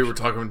didn't know numbers. if we were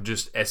talking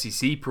just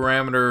SEC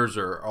parameters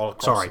or all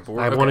across the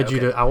board. I wanted you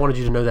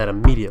to know that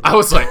immediately. I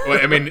was like,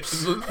 I mean,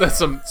 that's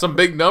some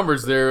big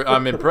numbers there.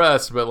 I'm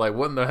impressed, but like,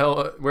 what in the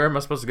hell? Where am I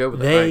supposed to go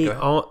with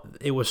that?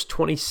 It was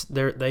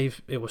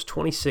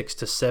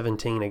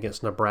 26-17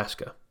 against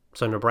Nebraska.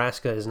 So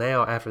Nebraska is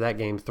now, after that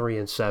game,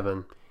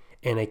 3-7,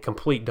 and a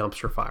complete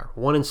dumpster fire.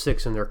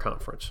 1-6 in their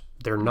conference.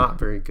 They're not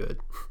very good.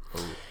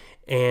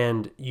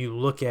 And you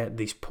look at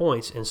these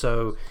points, and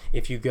so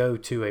if you go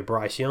to a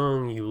Bryce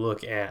Young, you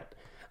look at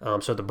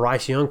so the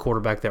Bryce Young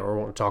quarterback that we're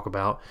wanting to talk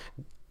about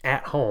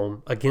at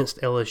home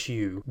against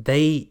LSU,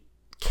 they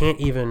can't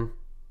even.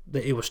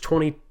 It was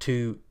 20-14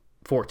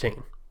 the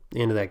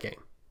end of that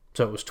game.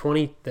 So it was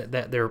 20.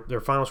 That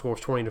their final score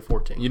was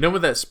 20-14. You know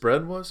what that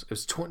spread was? It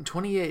was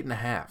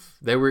 28.5.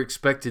 They were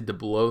expected to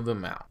blow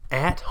them out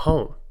at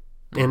home.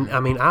 And I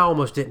mean, I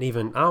almost didn't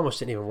even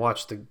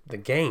watch the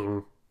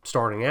game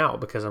starting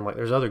out, because I'm like,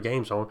 there's other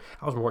games on.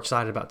 I was more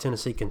excited about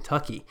Tennessee,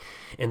 Kentucky.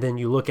 And then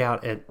you look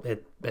out at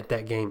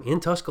that game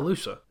in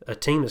Tuscaloosa, a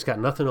team that's got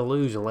nothing to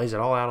lose and lays it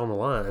all out on the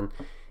line,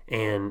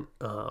 and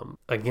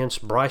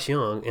against Bryce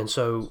Young. And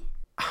so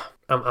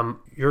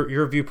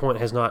your viewpoint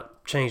has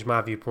not changed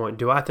my viewpoint.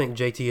 Do I think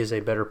JT is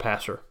a better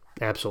passer?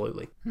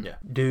 Absolutely. Yeah.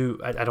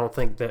 I don't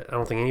think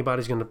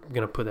anybody's gonna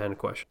put that into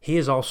question. He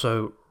is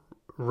also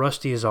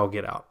rusty as all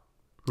get out.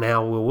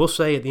 Now, we'll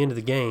say at the end of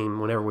the game,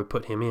 whenever we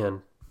put him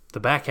in, the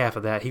back half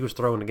of that, he was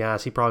throwing to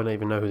guys he probably didn't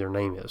even know who their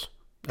name is.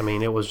 I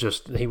mean, it was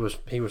just he was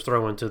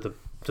throwing to the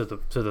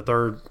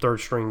third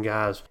string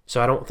guys.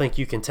 So I don't think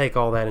you can take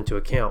all that into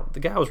account. The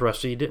guy was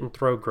rusty. He didn't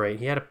throw great.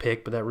 He had a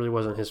pick, but that really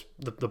wasn't his.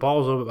 The ball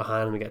was a little bit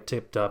behind him. He got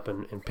tipped up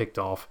and picked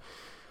off.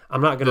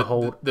 I'm not going to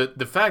hold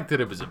the fact that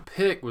it was a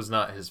pick was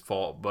not his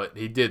fault, but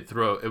he did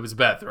throw. It was a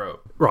bad throw,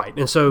 right?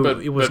 And so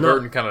it was but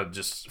Burton kind of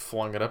just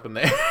flung it up in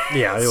there.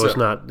 Yeah, it was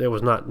not. It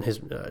was not his.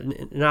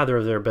 Neither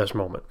of their best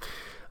moment.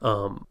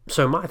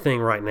 So my thing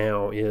right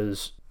now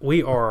is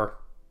we are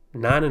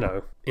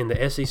 9-0 in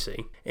the SEC,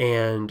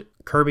 and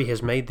Kirby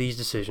has made these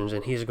decisions,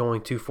 and he's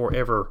going to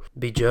forever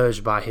be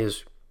judged by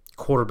his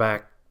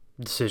quarterback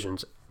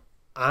decisions.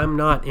 I'm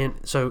not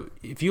in. So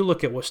if you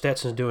look at what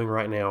Stetson's doing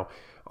right now,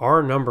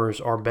 our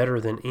numbers are better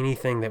than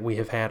anything that we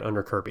have had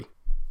under Kirby.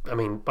 I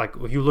mean, like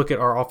if you look at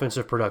our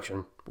offensive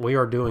production, we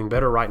are doing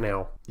better right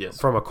now. Yes.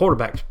 From a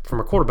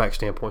quarterback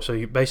standpoint. So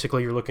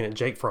you're looking at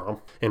Jake Fromm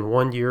in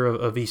 1 year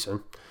of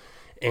Eason,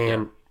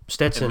 and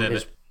Stetson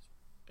is,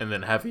 and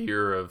then half a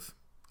year of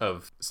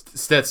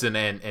Stetson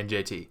and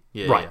JT.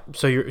 Yeah. Right.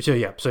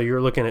 Yeah. So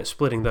you're looking at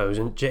splitting those,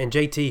 and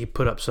JT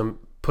put up some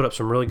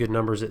really good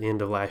numbers at the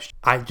end of last year.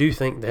 I do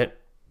think that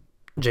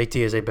JT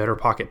is a better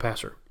pocket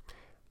passer.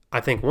 I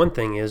think one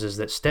thing is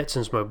that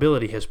Stetson's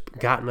mobility has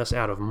gotten us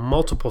out of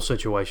multiple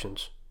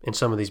situations in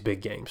some of these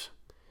big games.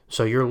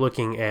 So you're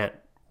looking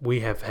at he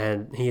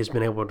has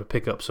been able to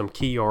pick up some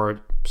key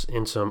yards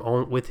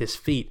with his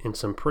feet in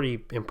some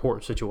pretty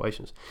important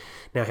situations.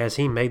 Now, has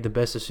he made the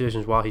best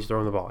decisions while he's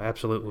throwing the ball?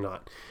 Absolutely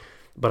not.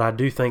 But I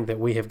do think that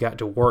we have got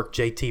to work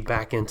JT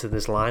back into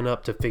this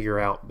lineup to figure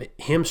out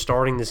him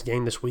starting this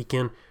game this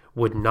weekend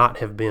would not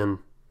have been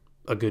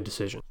a good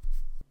decision,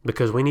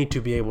 because we need to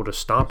be able to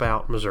stomp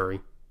out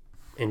Missouri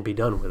and be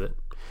done with it.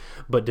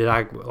 But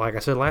like I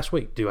said last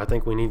week, do I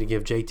think we need to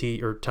give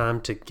JT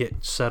time to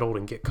get settled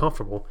and get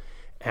comfortable?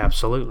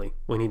 Absolutely.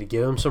 We need to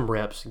give him some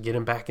reps, get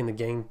him back in the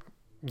game,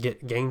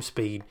 get game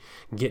speed,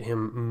 get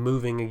him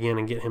moving again,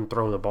 and get him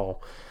throwing the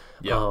ball.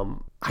 Yeah.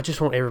 I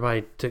just want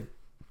everybody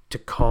to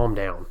calm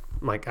down.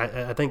 Like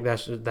I think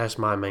that's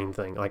my main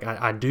thing. Like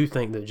I do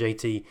think that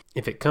JT,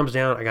 if it comes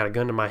down, I got a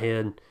gun to my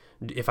head.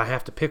 If I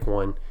have to pick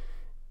one,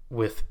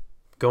 with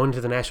going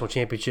to the national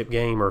championship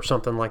game or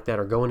something like that,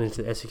 or going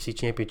into the SEC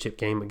championship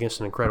game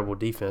against an incredible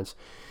defense,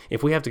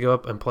 if we have to go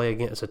up and play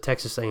against a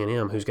Texas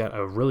A&M who's got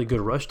a really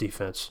good rush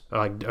defense,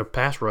 like a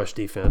pass rush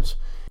defense,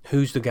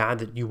 who's the guy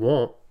that you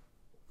want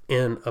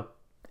in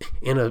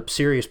a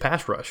serious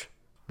pass rush?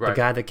 Right. The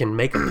guy that can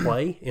make a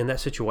play in that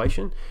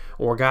situation,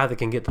 or a guy that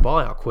can get the ball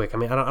out quick. I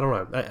mean, I don't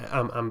know.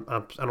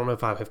 I don't know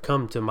if I have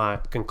come to my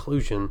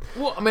conclusion.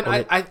 Well, I mean,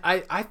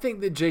 I think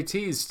that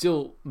JT is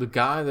still the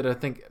guy that I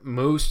think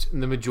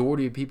the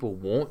majority of people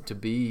want to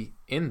be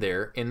in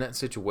there in that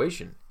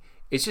situation.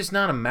 It's just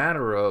not a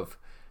matter of.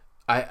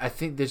 I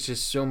think there's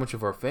just so much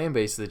of our fan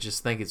base that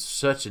just think it's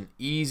such an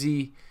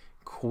easy,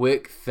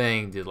 quick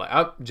thing to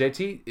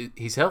JT,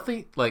 he's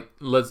healthy. Like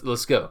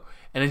let's go.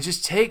 And it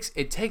just takes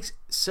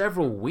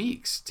several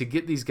weeks to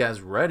get these guys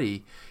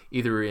ready,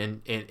 either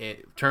in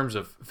terms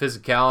of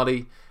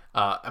physicality.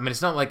 I mean,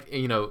 it's not like,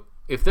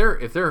 if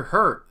they're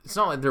hurt, it's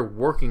not like they're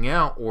working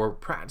out or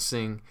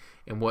practicing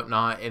and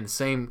whatnot in the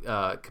same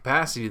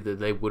capacity that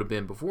they would have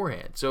been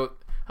beforehand. So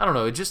I don't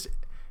know.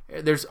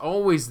 There's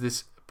always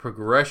this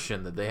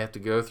progression that they have to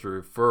go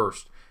through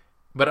first.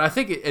 But I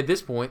think at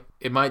this point,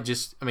 it might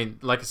just, I mean,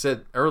 like I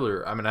said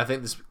earlier, I mean, I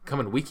think this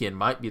coming weekend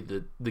might be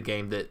the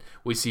game that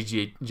we see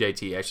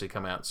JT actually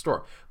come out and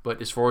start.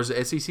 But as far as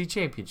the SEC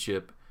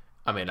championship,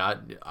 I mean, I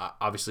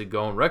obviously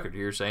go on record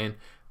here saying,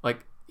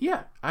 like,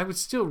 yeah, I would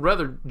still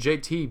rather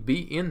JT be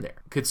in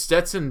there. Could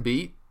Stetson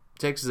beat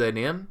Texas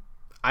A&M?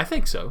 I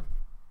think so.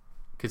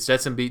 Could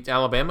Stetson beat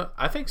Alabama?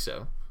 I think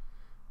so.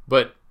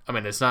 But, I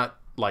mean, it's not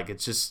like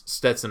it's just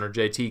Stetson or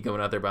JT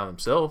going out there by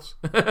themselves.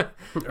 They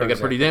got a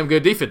pretty damn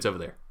good defense over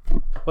there.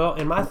 Well,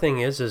 and my thing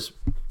is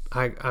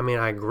I mean,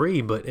 I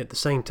agree, but at the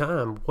same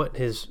time,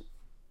 I'm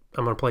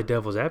going to play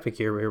devil's advocate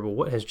here, but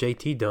what has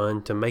JT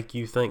done to make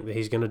you think that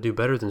he's going to do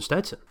better than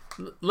Stetson?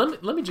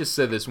 Let me just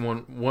say this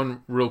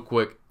one real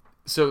quick.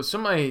 So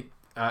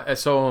I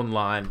saw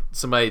online,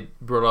 somebody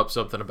brought up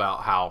something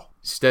about how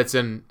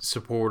Stetson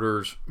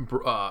supporters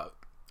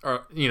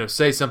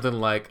say something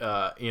like,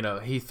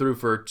 he threw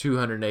for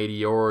 280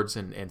 yards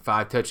and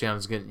 5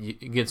 touchdowns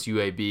against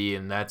UAB,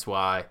 and that's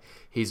why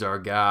he's our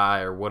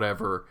guy or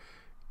whatever.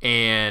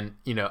 And,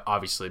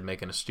 obviously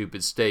making a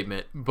stupid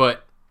statement.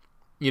 But,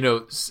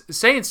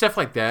 saying stuff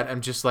like that, I'm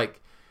just like,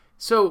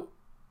 so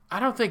I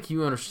don't think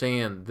you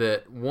understand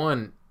that,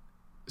 one,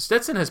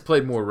 Stetson has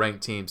played more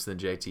ranked teams than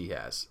JT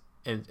has.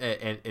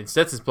 And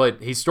Stetson's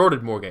he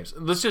started more games.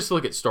 Let's just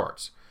look at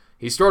starts.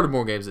 He started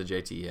more games than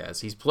JT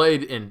has. He's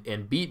played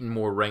and beaten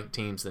more ranked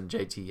teams than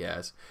JT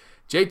has.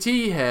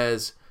 JT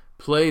has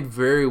played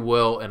very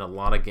well in a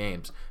lot of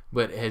games,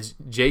 but has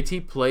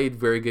JT played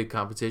very good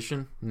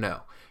competition?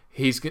 No.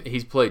 He's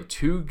played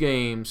 2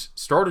 games,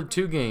 started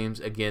 2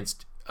 games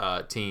against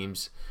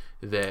teams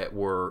that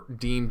were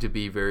deemed to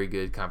be very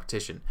good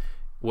competition.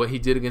 What he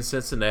did against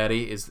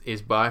Cincinnati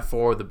is by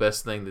far the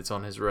best thing that's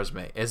on his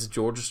resume. As a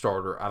Georgia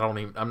starter,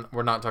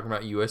 we're not talking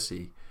about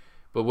USC.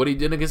 But what he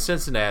did against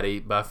Cincinnati,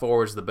 by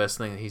far, is the best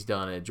thing that he's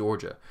done at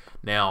Georgia.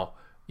 Now,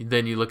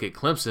 then you look at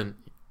Clemson.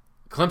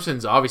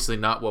 Clemson's obviously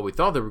not what we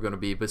thought they were going to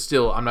be, but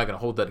still, I'm not going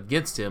to hold that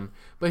against him.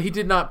 But he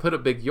did not put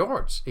up big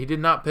yards. He did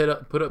not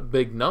put up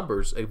big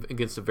numbers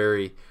against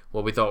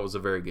what we thought was a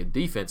very good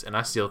defense. And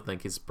I still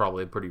think it's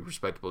probably a pretty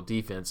respectable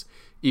defense,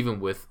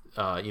 even with,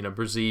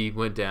 Brazil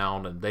went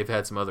down and they've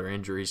had some other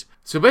injuries.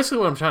 So basically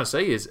what I'm trying to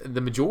say is the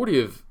majority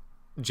of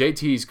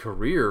JT's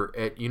career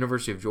at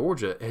University of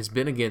Georgia has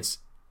been against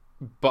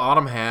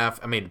bottom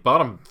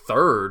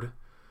third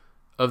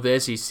of the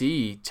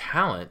SEC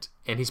talent,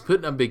 and he's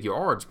putting up big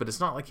yards, but it's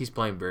not like he's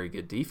playing very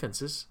good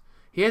defenses.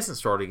 He hasn't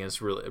started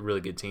against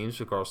really good teams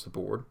across the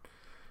board.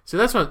 So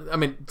that's what, I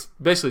mean,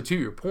 basically to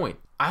your point,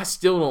 I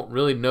still don't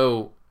really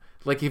know.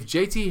 Like, if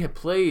JT had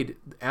played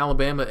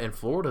Alabama and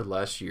Florida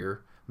last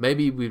year,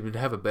 maybe we would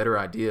have a better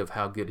idea of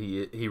how good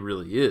he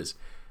really is.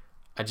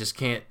 I just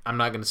can't, I'm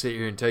not going to sit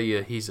here and tell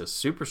you he's a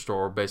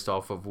superstar based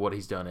off of what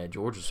he's done at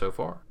Georgia so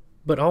far.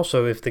 But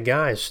also, if the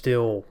guy is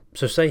still,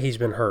 so say he's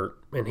been hurt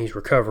and he's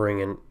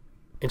recovering, and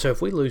so if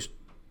we lose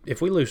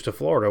to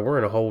Florida, we're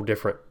in a whole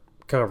different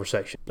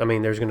conversation. I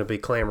mean, there's going to be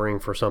clamoring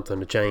for something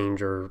to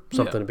change or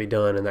something to be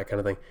done and that kind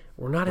of thing.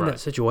 We're not in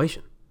that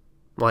situation.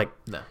 Like,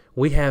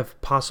 we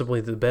have possibly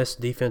the best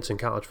defense in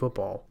college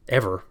football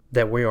ever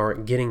that we are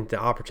getting the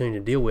opportunity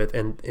to deal with,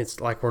 and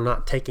it's like we're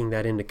not taking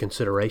that into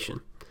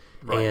consideration.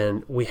 Right.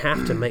 And we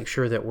have to make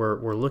sure that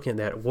we're looking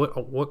at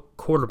what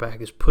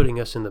quarterback is putting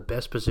us in the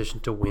best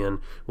position to win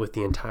with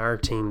the entire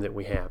team that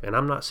we have. And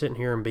I'm not sitting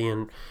here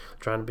and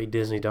trying to be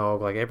Disney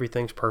dog, like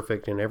everything's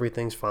perfect and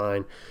everything's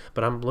fine.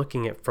 But I'm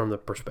looking at from the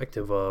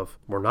perspective of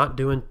we're not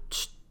doing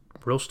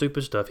real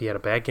stupid stuff. He had a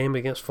bad game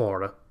against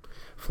Florida.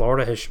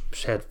 Florida has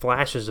had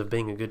flashes of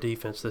being a good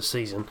defense this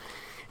season.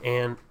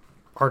 And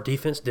our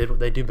defense did what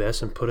they do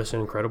best and put us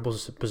in incredible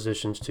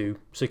positions to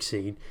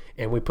succeed.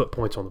 And we put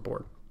points on the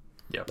board.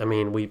 Yep. I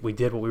mean, we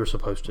did what we were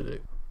supposed to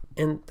do,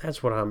 and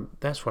that's what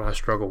I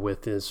struggle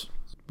with is,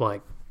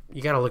 like,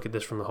 you got to look at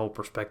this from the whole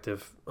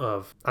perspective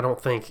of I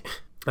don't think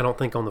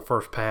on the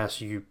first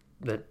pass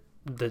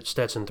that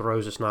Stetson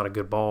throws it's not a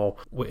good ball.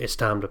 It's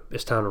time to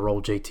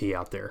roll JT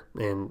out there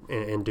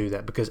and do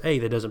that, because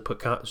that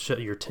doesn't show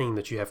your team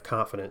that you have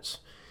confidence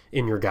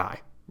in your guy.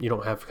 You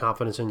don't have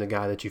confidence in the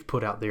guy that you've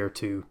put out there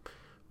to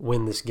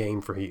win this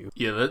game for you.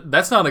 Yeah,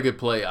 that's not a good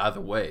play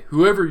either way.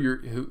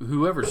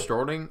 Whoever's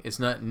starting, it's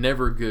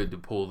never good to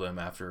pull them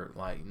after,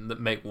 like,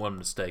 make one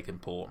mistake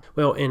and pull them.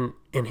 Well,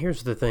 and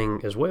here's the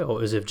thing as well,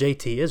 is if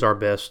JT is our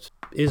best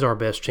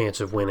chance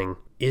of winning,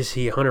 is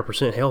he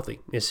 100% healthy?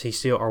 Is he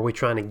still, are we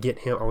trying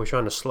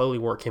to slowly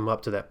work him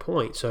up to that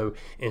point? So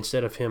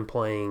instead of him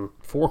playing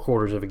 4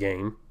 quarters of a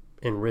game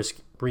and risk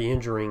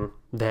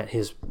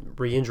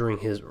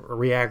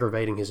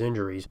re-aggravating his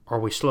injuries, are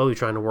we slowly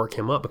trying to work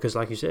him up? Because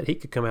like you said, he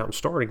could come out and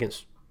start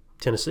against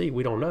Tennessee.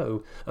 We don't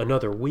know.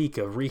 Another week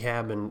of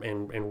rehab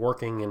and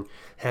working and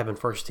having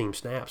first team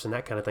snaps and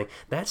that kind of thing.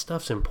 That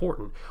stuff's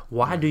important.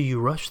 Why do you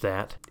rush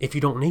that if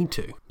you don't need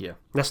to? Yeah.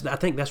 I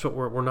think that's what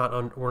we're not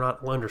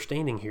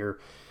understanding here.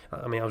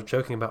 I mean, I was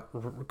joking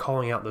about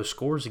calling out those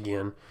scores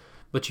again,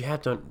 but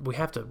we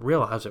have to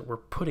realize that we're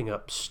putting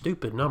up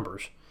stupid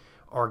numbers.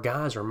 Our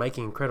guys are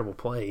making incredible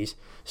plays.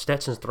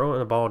 Stetson's throwing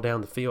the ball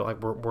down the field.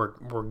 Like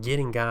we're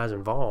getting guys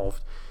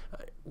involved.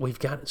 We've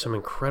got some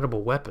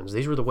incredible weapons.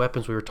 These were the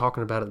weapons we were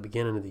talking about at the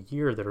beginning of the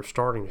year that are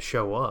starting to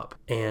show up.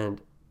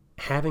 And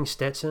having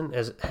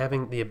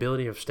the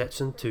ability of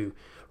Stetson to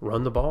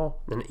run the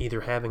ball and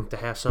either having to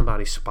have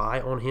somebody spy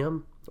on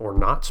him or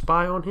not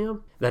spy on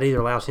him, that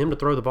either allows him to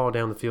throw the ball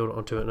down the field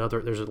onto another.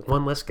 There's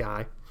one less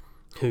guy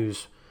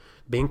who's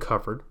being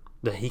covered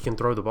that he can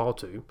throw the ball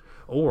to,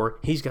 or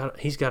he's got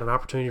an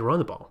opportunity to run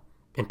the ball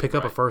and pick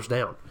up a first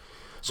down.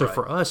 So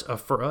for us, a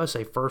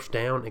first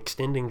down,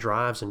 extending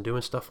drives and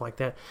doing stuff like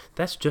that,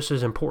 that's just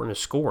as important as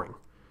scoring,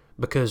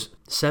 because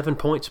 7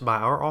 points by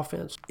our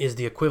offense is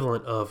the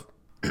equivalent of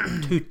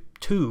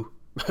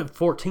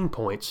 14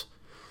 points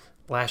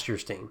last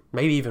year's team,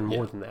 maybe even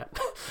more than that.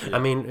 Yeah. I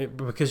mean,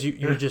 because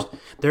you're just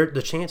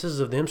the chances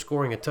of them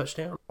scoring a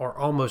touchdown are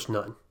almost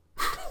none.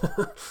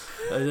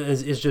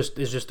 It's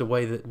just the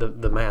way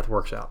that the math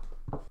works out.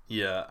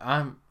 Yeah,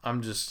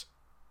 I'm just,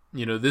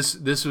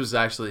 this was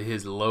actually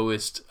his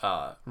lowest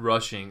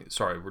rushing.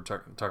 Sorry, we're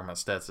talking about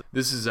Stetson.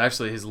 This is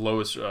actually his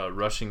lowest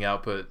rushing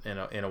output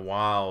in a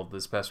while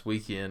this past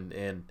weekend,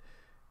 and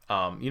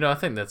I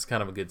think that's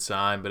kind of a good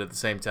sign. But at the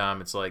same time,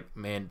 it's like,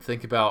 man,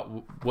 think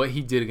about what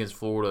he did against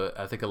Florida.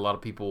 I think a lot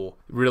of people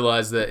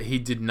realize that he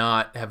did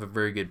not have a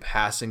very good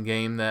passing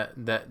game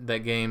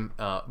that game.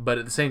 But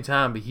at the same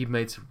time, he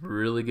made some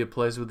really good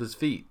plays with his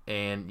feet,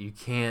 and you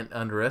can't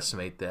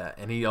underestimate that.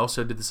 And he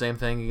also did the same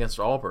thing against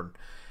Auburn.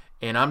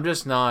 And I'm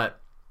just not,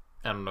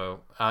 I don't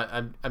know,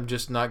 I'm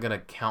just not going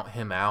to count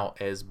him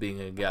out as being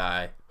a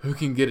guy who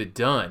can get it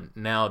done.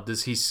 Now,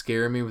 does he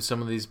scare me with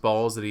some of these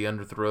balls that he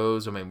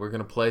underthrows? I mean, we're going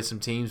to play some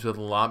teams with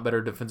a lot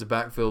better defensive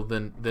backfield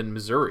than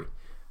Missouri.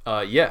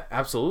 Yeah,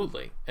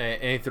 absolutely.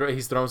 And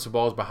he's throwing some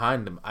balls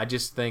behind him. I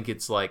just think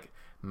it's like,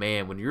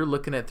 man, when you're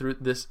looking at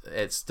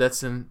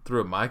Stetson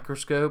through a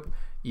microscope,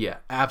 yeah,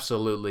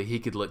 absolutely, he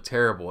could look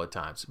terrible at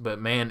times. But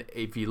man,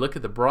 if you look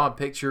at the broad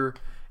picture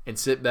and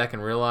sit back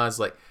and realize,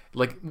 like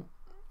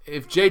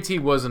if JT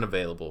wasn't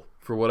available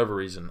for whatever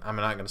reason, I'm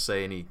not going to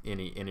say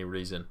any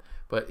reason,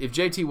 but if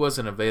JT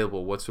wasn't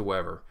available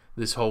whatsoever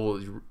this whole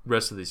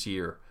rest of this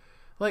year,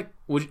 like,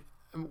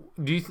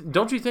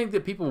 don't you think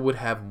that people would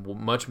have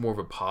much more of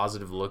a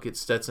positive look at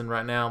Stetson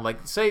right now?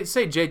 Like, say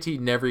JT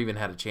never even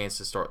had a chance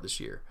to start this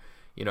year,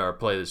 or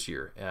play this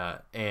year,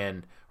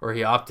 or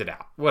he opted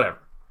out, whatever.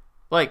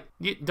 Like,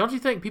 don't you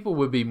think people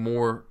would be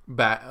more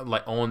back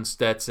like on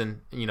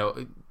Stetson,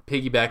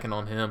 piggybacking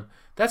on him?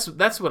 That's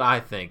what I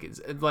think. It's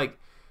like,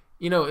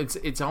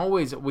 it's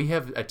always, we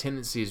have a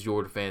tendency as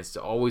Georgia fans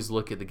to always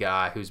look at the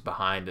guy who's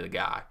behind the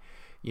guy.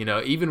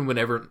 Even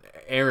whenever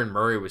Aaron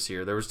Murray was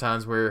here, there was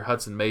times where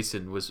Hudson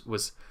Mason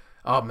was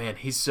oh man,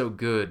 he's so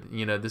good.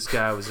 This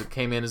guy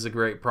came in as a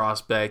great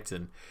prospect,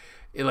 and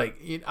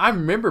I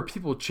remember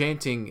people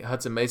chanting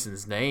Hudson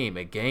Mason's name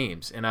at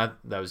games, and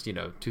that was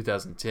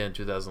 2010,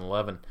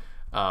 2011,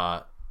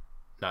 not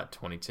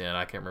 2010.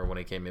 I can't remember when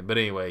he came in, but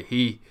anyway,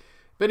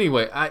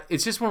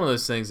 it's just one of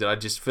those things that I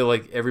just feel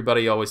like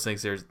everybody always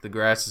thinks the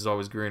grass is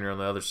always greener on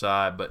the other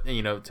side. But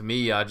to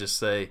me, I just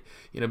say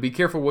be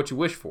careful what you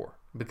wish for,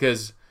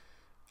 because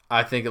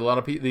I think a lot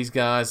of these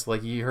guys,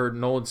 like you heard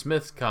Nolan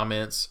Smith's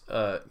comments,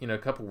 a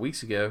couple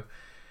weeks ago,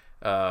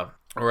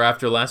 or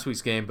after last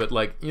week's game. But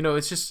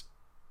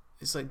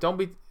it's like, don't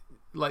be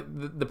like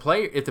the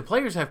player. If the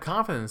players have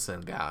confidence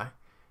in the guy,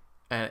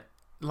 and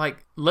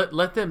let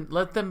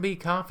them be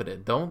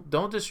confident.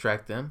 Don't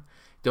distract them.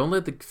 Don't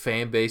let the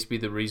fan base be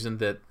the reason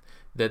that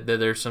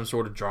there's some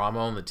sort of drama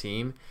on the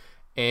team.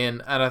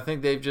 And I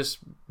think they've just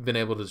been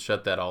able to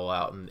shut that all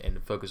out and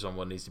focus on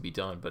what needs to be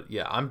done. But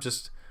yeah, I'm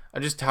just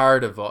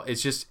tired of all.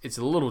 It's just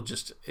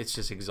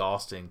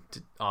exhausting,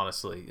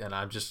 honestly. And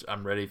I'm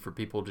ready for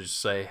people to just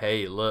say,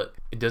 hey, look,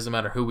 it doesn't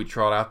matter who we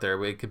trot out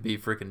there. It could be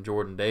freaking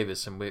Jordan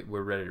Davis, and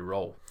we're ready to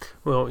roll.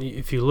 Well,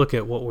 if you look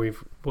at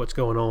what's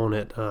going on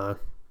at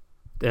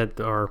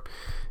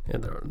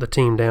the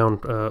team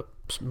down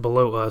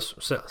below us,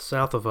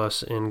 south of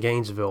us in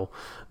Gainesville,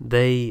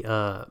 they've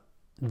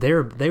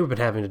been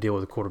having to deal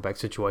with a quarterback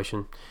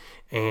situation.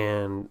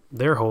 And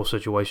their whole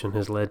situation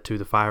has led to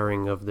the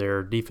firing of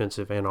their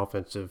defensive and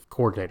offensive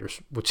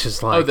coordinators, which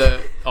is like,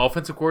 the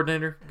offensive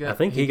coordinator. I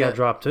think he got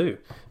dropped too,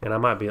 and I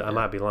might be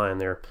lying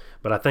there,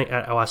 but I think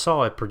I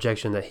saw a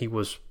projection that he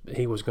was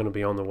going to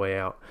be on the way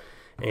out,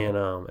 and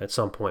at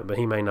some point, but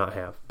he may not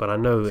have. But I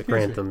know that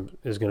Grantham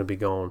is going to be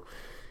gone.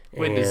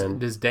 Wait,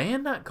 does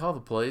Dan not call the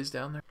plays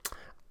down there?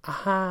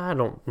 I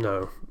don't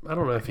know. I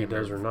don't know if he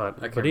does or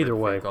not. But either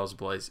way, he calls the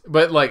plays.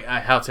 But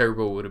how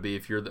terrible would it be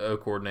if you're the O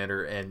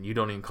coordinator and you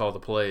don't even call the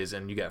plays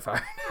and you got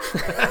fired?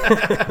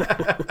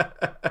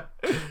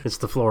 It's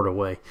the Florida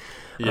way.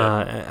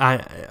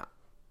 Yeah.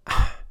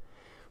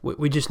 We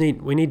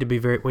need to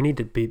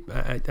be.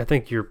 I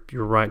think you're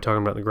right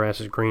talking about the grass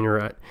is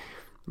greener.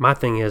 My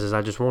thing is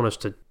I just want us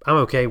to. I'm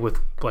okay with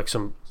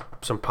some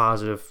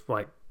positive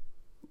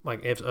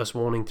if us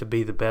wanting to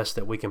be the best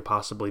that we can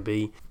possibly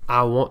be.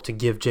 I want to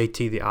give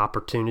JT the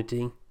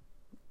opportunity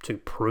to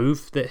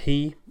prove that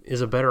he is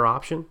a better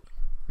option,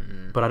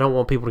 but I don't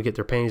want people to get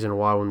their panties in a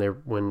wad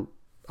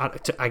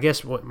I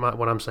guess what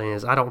I'm saying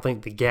is I don't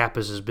think the gap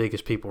is as big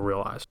as people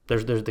realize.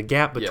 There's the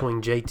gap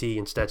between JT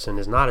and Stetson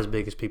is not as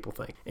big as people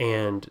think.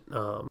 And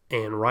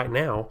right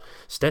now,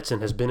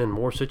 Stetson has been in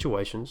more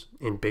situations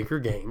in bigger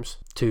games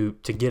to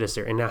get us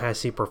there. And now,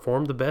 has he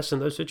performed the best in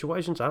those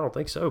situations? I don't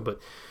think so.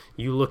 But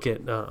you look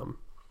at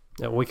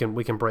we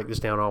can break this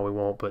down all we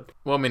want, but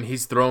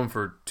he's thrown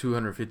for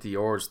 250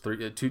 yards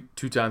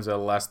two times out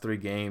of the last 3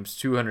 games,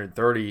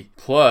 230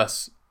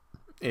 plus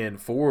in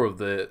 4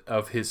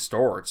 of his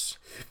starts.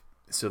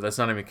 So that's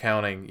not even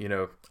counting,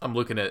 I'm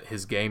looking at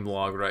his game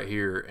log right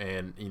here,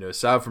 and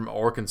aside from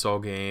Arkansas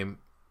game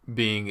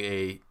being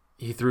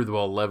he threw the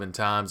ball 11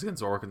 times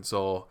against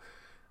Arkansas,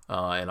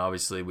 and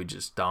obviously we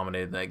just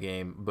dominated that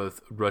game,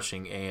 both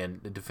rushing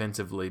and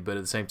defensively, but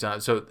at the same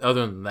time, so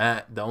other than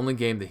that, the only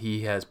game that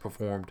he has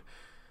performed,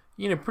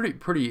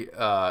 pretty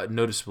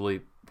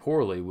noticeably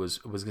poorly was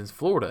against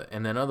Florida.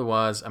 And then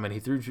otherwise, he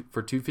threw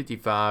for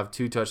 255,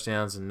 2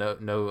 touchdowns and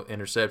no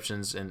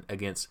interceptions, and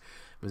against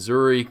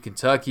Missouri,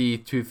 Kentucky,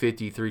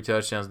 250, 3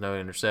 touchdowns, no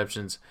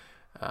interceptions.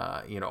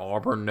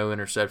 Auburn, no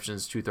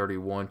interceptions,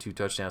 231, 2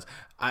 touchdowns.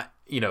 And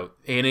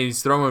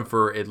he's throwing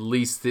for at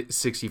least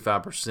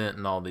 65%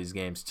 in all these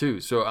games too.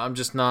 So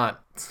it's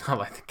not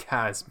like the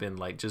guy's been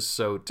just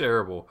so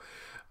terrible.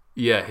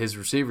 Yeah, his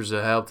receivers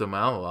have helped him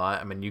out a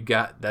lot.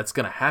 That's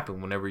going to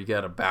happen whenever you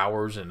got a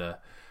Bowers and a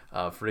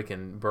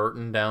freaking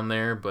Burton down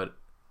there, but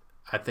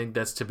I think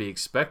that's to be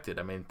expected.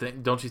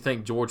 Don't you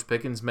think George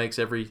Pickens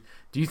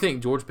do you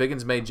think George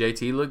Pickens made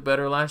JT look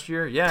better last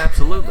year? Yeah,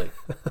 absolutely.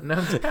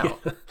 No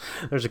doubt.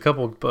 There's a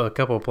couple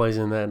of plays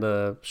in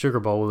that Sugar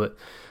Bowl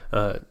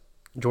that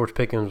George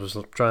Pickens was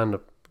trying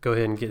to go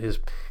ahead and get his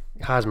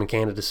Heisman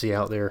candidacy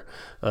out there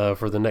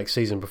for the next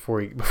season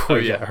before he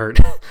got hurt.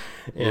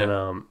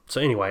 And so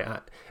anyway,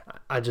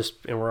 I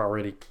just, and we're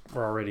already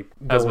going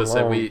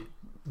along.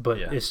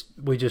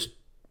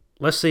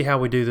 Let's see how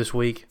we do this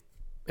week.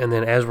 And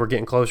then as we're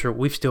getting closer,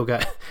 we've still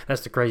got,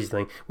 that's the crazy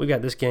thing. We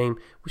got this game.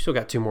 We still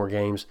got 2 more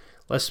games.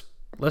 Let's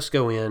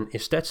go in.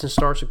 If Stetson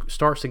starts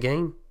the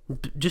game,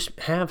 just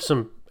have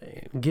some,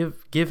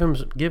 give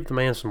the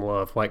man some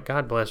love.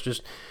 God bless.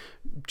 Just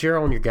cheer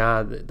on your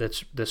guy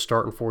that's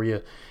starting for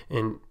you.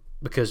 And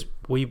because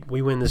we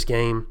win this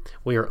game,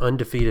 we are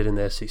undefeated in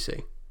the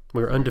SEC.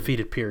 We're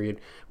undefeated,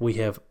 period. We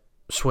have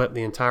swept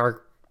the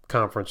entire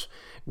conference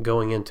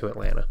going into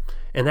Atlanta,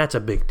 and that's a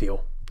big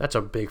deal. That's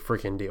a big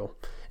freaking deal.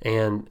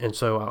 And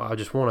so I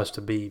just want us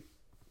to be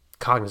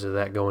cognizant of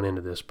that going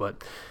into this.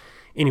 But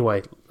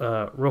anyway,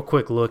 real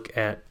quick look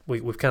at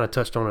we've kind of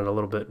touched on it a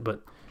little bit,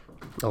 but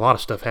a lot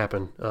of stuff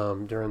happened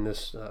during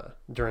this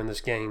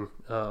game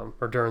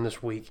or during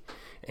this week,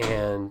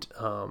 and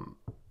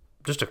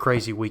just a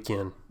crazy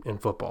weekend in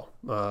football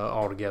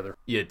altogether.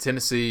 Yeah,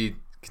 Tennessee,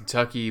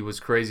 Kentucky was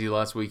crazy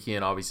last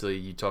weekend. Obviously,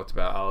 you talked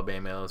about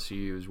Alabama,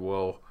 LSU as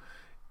well.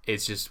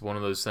 It's just one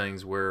of those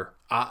things where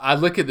I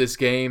look at this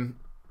game,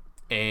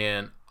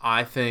 and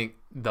I think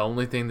the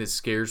only thing that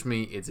scares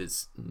me is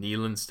it's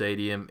Neyland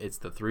Stadium. It's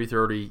the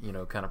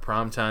 3:30, kind of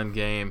primetime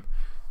game.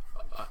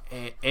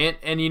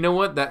 And you know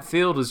what? That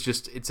field is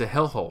it's a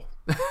hellhole.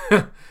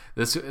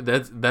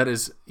 that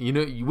is,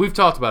 we've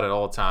talked about it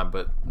all the time,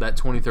 but that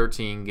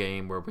 2013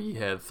 game where we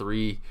had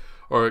 2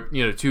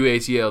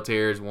 ACL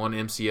tears, 1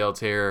 MCL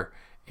tear,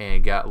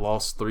 and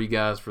lost 3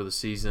 guys for the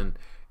season.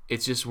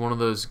 It's just one of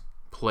those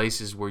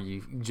places where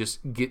you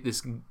just get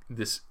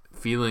this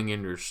feeling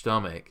in your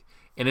stomach,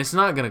 and it's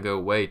not going to go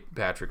away,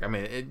 Patrick. I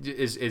mean,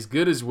 as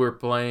good as we're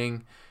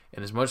playing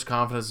and as much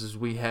confidence as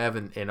we have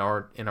in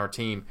our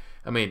team,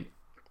 I mean,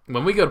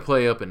 when we go to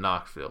play up in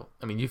Knoxville,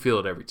 I mean, you feel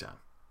it every time.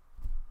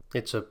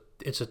 It's a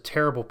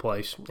terrible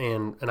place,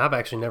 and I've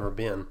actually never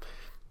been,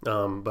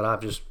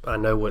 but I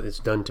know what it's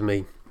done to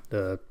me,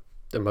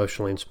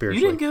 emotionally and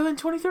spiritually. You didn't go in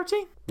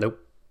 2013?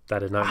 Nope, I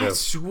did not go. I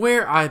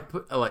swear I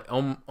put my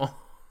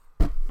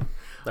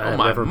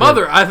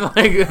mother!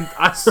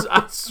 I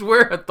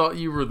swear I thought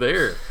you were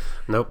there.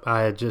 Nope,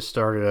 I had just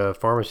started a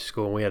pharmacy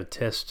school, and we had a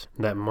test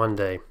that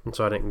Monday, and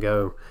so I didn't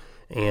go.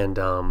 And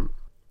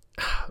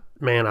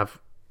man, I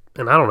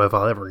don't know if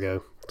I'll ever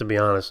go. To be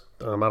honest,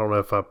 I don't know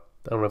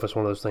if it's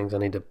one of those things I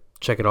need to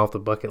check it off the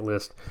bucket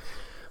list.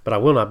 But I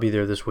will not be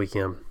there this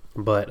weekend.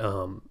 But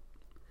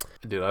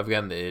dude, I've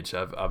gotten the itch.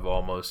 I've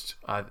almost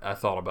I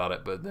thought about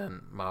it, but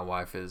then my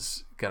wife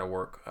is got to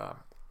work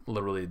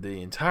literally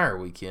the entire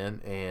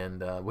weekend,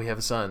 and we have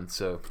a son,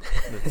 so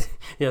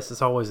yes,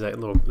 it's always that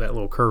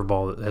little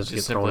curveball that has to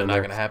get thrown in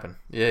there. It's simply not going to happen.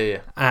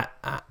 Yeah.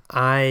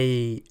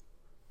 I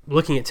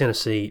looking at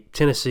Tennessee.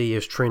 Tennessee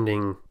is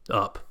trending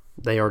up.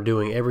 They are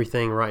doing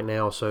everything right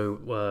now.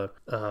 So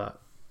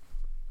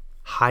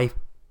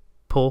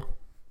Heupel,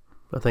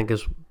 I think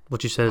is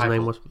what you said his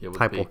name was. Yeah,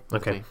 Heupel.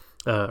 Okay.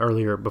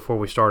 Earlier, before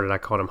we started, I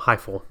called him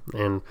Heifel,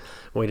 and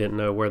we didn't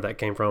know where that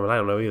came from, and I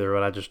don't know either,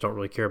 but I just don't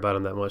really care about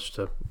him that much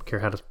to care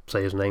how to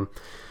say his name.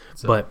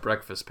 It's a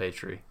breakfast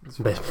pastry.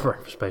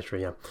 Breakfast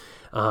pastry, yeah.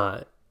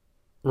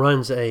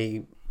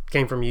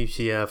 Came from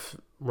UCF,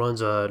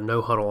 runs a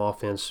no-huddle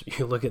offense.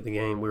 You look at the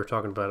game, we were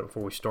talking about it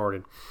before we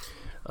started.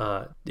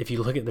 If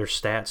you look at their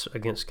stats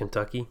against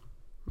Kentucky,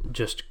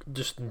 just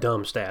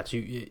dumb stats.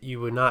 You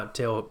would not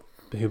tell...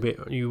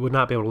 You would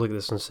not be able to look at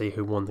this and see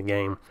who won the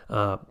game.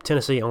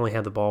 Tennessee only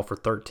had the ball for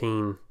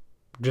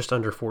just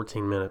under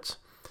 14 minutes,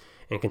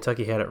 and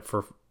Kentucky had it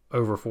for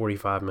over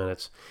 45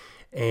 minutes.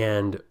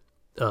 And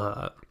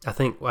I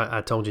think I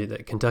told you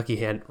that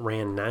Kentucky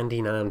ran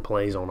 99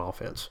 plays on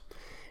offense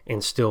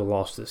and still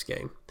lost this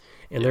game.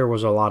 And there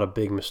was a lot of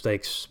big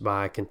mistakes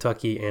by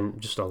Kentucky and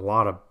just a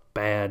lot of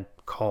bad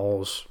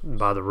calls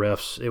by the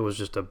refs. It was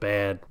just a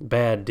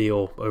bad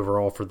deal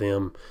overall for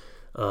them.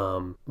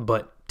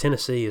 But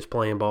Tennessee is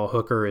playing ball.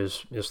 Hooker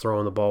is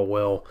throwing the ball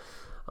well.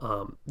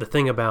 The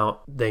thing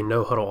about they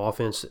no-huddle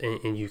offense,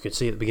 and you could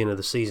see at the beginning of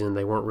the season,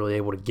 they weren't really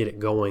able to get it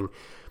going.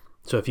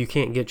 So if you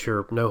can't get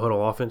your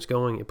no-huddle offense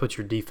going, it puts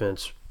your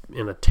defense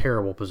in a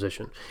terrible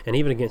position. And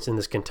even in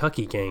this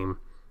Kentucky game,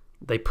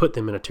 they put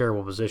them in a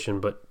terrible position,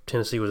 but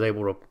Tennessee was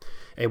able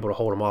to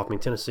hold them off. I mean,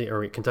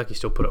 Kentucky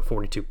still put up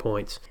 42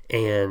 points.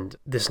 And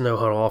this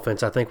no-huddle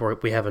offense, I think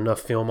we have enough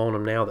film on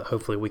them now that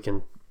hopefully we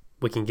can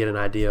get an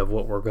idea of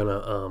what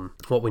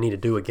what we need to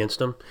do against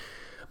them.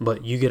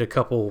 But you get a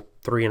couple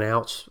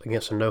 3-and-outs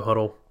against a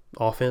no-huddle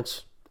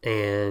offense,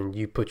 and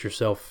you put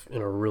yourself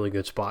in a really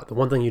good spot. The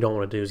one thing you don't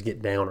want to do is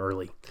get down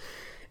early,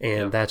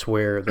 and that's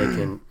where they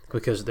can,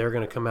 because they're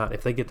going to come out.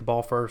 If they get the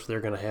ball first,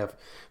 they're going to have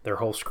their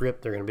whole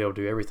script. They're going to be able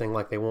to do everything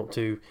like they want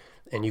to,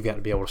 and you've got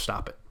to be able to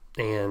stop it.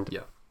 And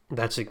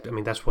that's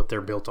what they're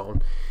built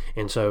on.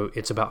 And so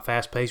it's about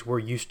fast pace. We're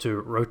used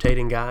to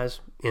rotating guys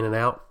in and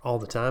out all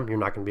the time. You're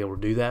not going to be able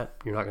to do that.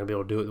 You're not going to be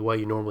able to do it the way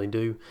you normally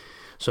do.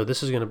 So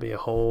this is going to be a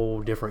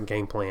whole different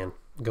game plan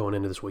going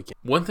into this weekend.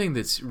 One thing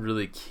that's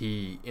really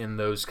key in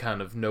those kind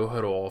of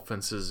no-huddle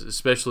offenses,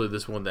 especially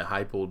this one that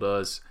Heupel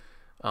does,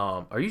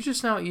 are you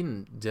just now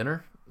eating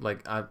dinner?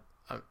 Like, have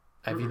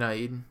you not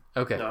eaten?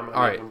 Okay, no,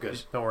 all right. I'm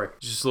good. Don't worry.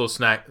 Just a little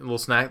snack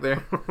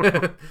there.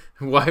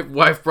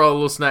 Wife brought a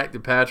little snack to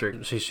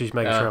Patrick. She's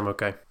making sure I'm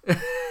okay.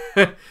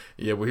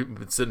 Yeah, we've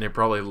been sitting there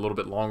probably a little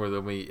bit longer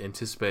than we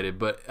anticipated,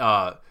 but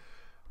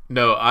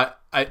no, I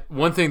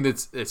one thing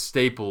that's a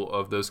staple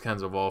of those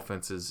kinds of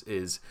offenses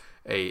is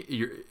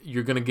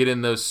you're going to get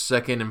in those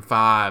 2nd and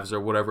 5s or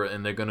whatever,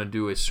 and they're going to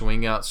do a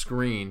swing out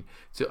screen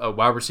to a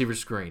wide receiver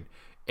screen,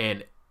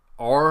 and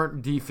our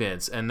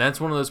defense, and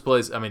that's one of those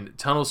plays. I mean,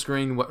 tunnel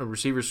screen,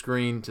 receiver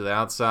screen to the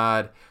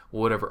outside,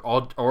 whatever.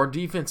 Our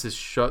defense has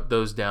shut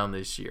those down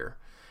this year.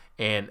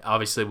 And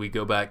obviously, we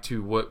go back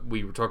to what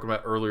we were talking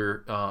about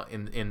earlier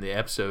in the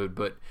episode.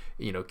 But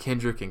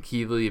Kendrick and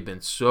Keeley have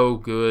been so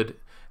good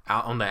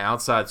out on the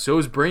outside. So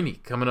is Brainy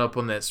coming up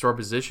on that star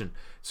position.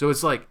 So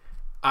it's like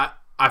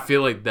I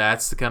feel like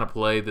that's the kind of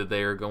play that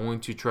they are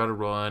going to try to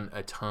run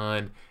a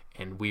ton.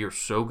 And we are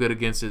so good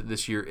against it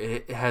this year.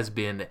 It has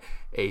been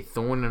a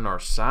thorn in our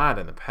side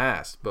in the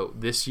past,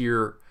 but this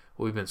year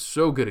we've been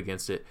so good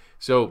against it.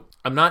 So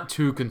I'm not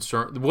too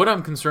concerned. What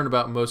I'm concerned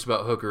about most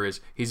about Hooker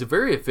is he's a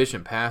very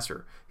efficient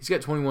passer. He's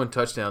got 21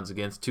 touchdowns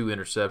against 2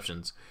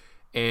 interceptions,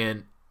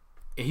 and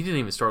he didn't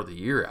even start the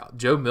year out.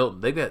 Joe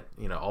Milton, they got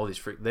all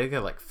these they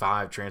got like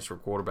 5 transfer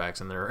quarterbacks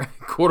in their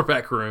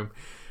quarterback room.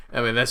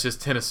 I mean, that's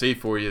just Tennessee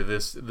for you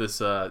this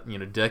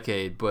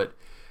decade, but.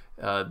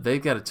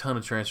 They've got a ton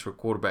of transfer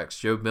quarterbacks.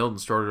 Joe Milton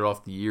started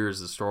off the year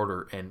as a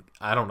starter, and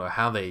I don't know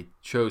how they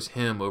chose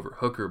him over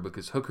Hooker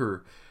because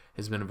Hooker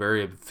has been a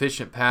very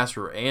efficient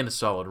passer and a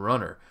solid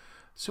runner.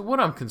 So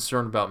what I'm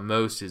concerned about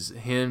most is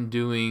him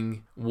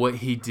doing what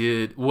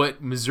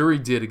Missouri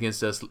did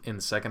against us in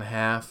the second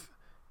half.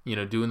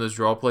 Doing those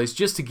draw plays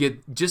just to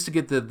get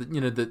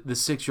the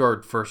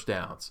 6-yard first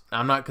downs.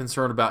 I'm not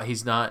concerned about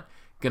he's not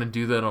going to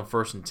do that on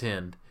 1st and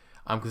 10.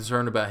 I'm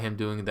concerned about him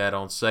doing that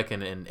on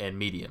 2nd and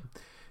medium.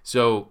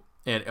 So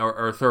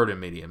or 3rd and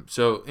medium.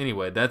 So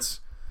anyway,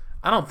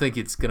 I don't think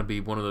it's going to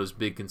be one of those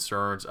big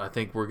concerns. I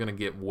think we're going to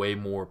get way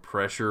more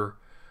pressure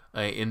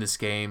in this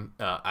game.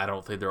 I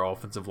don't think their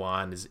offensive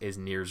line is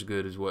near as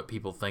good as what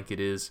people think it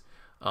is.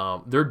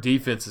 Their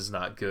defense is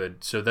not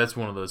good. So that's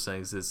one of those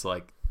things that's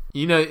like,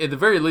 at the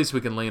very least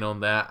we can lean on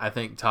that. I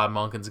think Todd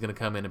Monken's going to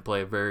come in and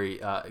play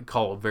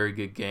call a very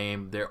good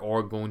game. There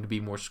are going to be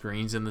more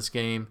screens in this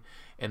game,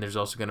 and there's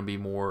also going to be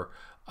more.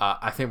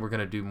 I think we're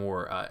going to do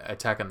more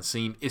attack on the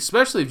seam,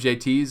 especially if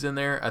JT is in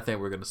there. I think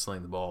we're going to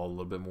sling the ball a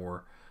little bit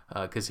more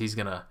because he's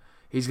gonna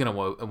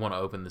want to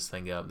open this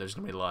thing up. There's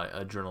going to be a lot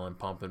of adrenaline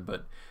pumping.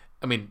 But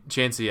I mean,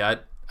 Chancey, I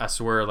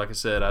swear, like I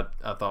said,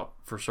 I thought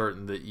for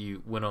certain that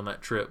you went on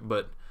that trip,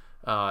 but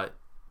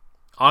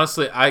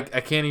honestly, I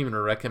can't even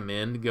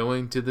recommend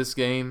going to this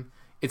game.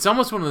 It's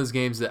almost one of those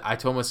games that I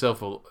told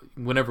myself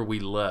whenever we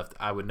left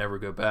I would never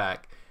go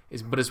back.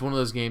 But it's one of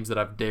those games that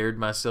I've dared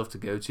myself to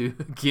go to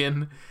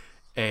again.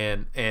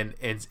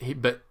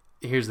 But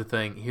here's the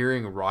thing: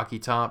 hearing Rocky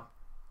Top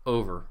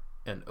over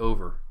and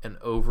over and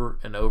over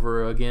and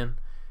over again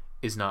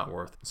is not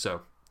worth it.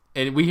 So,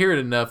 and we hear it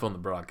enough on the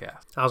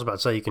broadcast. I was about to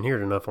say you can hear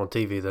it enough on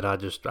TV that I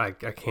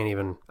can't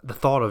even. The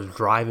thought of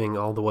driving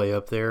all the way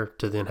up there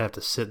to then have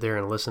to sit there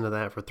and listen to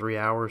that for 3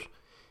 hours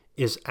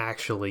is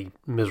actually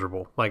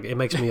miserable. Like, it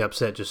makes me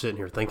upset just sitting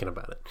here thinking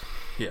about it.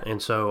 Yeah,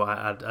 and so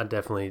I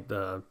definitely.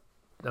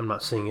 I'm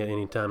not seeing it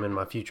anytime in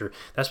my future.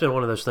 That's been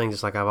one of those things.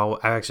 It's like I've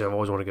always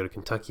wanted to go to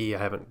Kentucky. I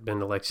haven't been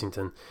to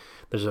Lexington.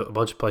 There's a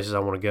bunch of places I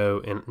want to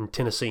go, and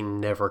Tennessee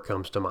never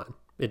comes to mind.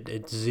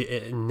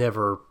 It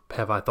never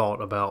have I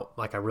thought about,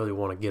 like, I really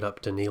want to get up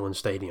to Neyland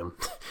Stadium.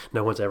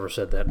 No one's ever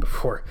said that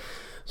before.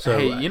 So,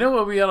 hey, you know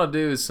what we ought to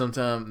do is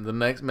sometime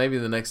maybe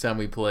the next time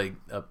we play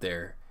up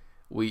there,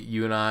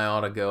 you and I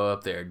ought to go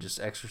up there, just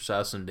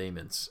exercise some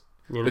demons.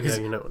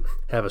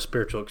 Have a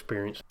spiritual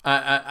experience.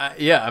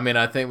 Yeah, I mean,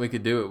 I think we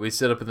could do it. We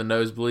sit up in the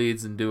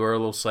nosebleeds and do our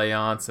little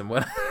seance and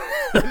what.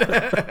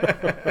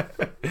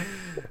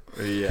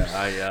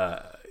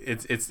 Yeah,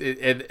 it's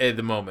at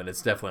the moment,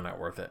 it's definitely not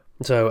worth it.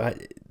 So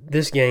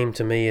this game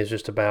to me is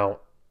just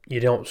about you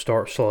don't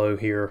start slow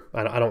here.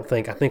 I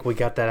think we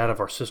got that out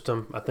of our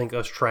system. I think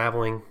us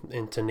traveling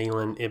into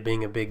Neyland, it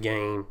being a big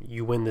game,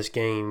 you win this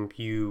game,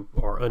 you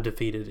are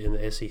undefeated in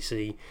the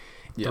SEC.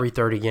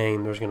 3:30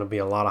 game. There's going to be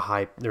a lot of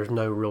hype. There's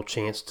no real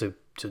chance to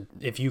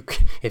if you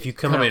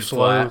come out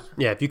slow. Flat.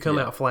 Yeah, if you come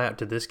out flat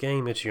to this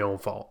game, it's your own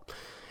fault.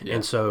 Yeah.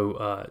 And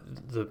so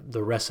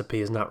the recipe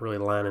is not really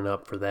lining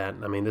up for that.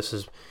 I mean, this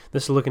is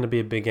looking to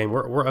be a big game.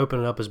 We're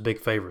opening up as big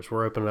favorites.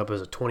 We're opening up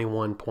as a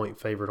 21-point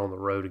favorite on the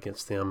road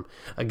against them,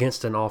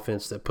 against an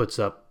offense that puts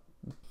up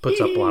a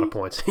lot of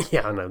points.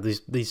 Yeah, I know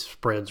these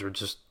spreads are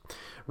just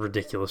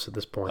ridiculous at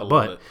this point.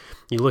 But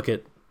you look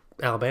at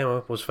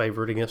Alabama was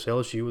favored against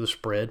LSU with a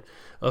spread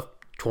of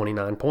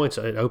 29 points.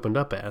 It opened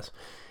up as,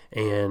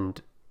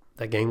 and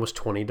that game was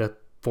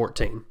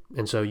 20-14.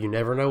 And so you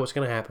never know what's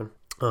going to happen.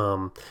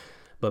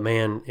 But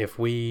man, if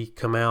we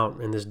come out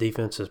and this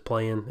defense is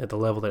playing at the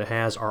level that it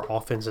has, our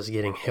offense is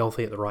getting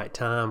healthy at the right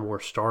time.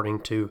 We're starting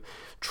to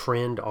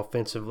trend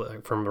offensively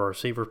from a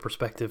receiver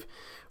perspective.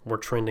 We're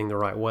trending the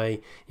right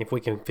way. If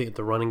we can get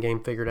the running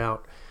game figured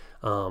out,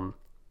 and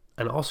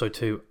also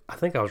too, I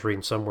think I was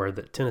reading somewhere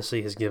that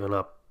Tennessee has given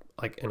up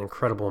like an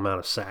incredible amount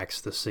of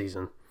sacks this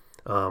season.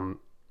 Their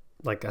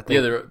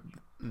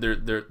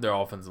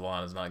offensive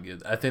line is not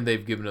good. I think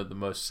they've given up the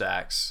most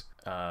sacks,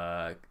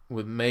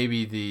 with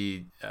maybe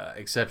the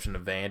exception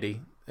of Vandy.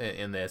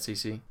 in the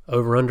SEC?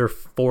 Over under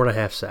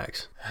 4.5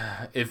 sacks.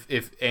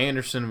 If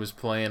Anderson was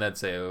playing, I'd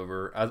say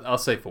over. I'll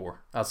say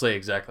 4. I'll say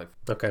exactly.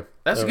 Okay,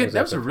 That's good.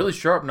 That was a really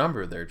sharp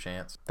number there,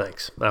 Chance.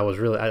 Thanks. I don't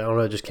know.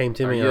 It just came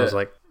to me. Are you I was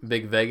like,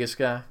 big Vegas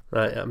guy.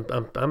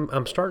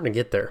 I'm starting to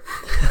get there.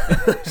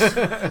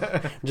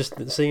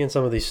 Just seeing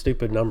some of these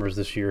stupid numbers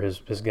this year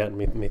has gotten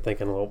me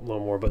thinking a little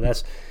more. But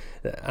that's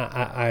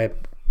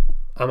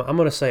I'm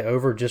going to say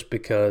over just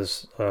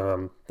because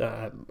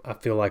I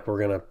feel like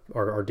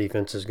our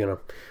defense is gonna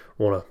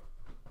want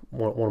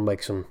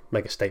to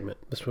make a statement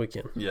this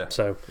weekend. Yeah.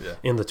 So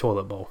in the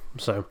toilet bowl.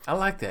 So I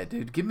like that,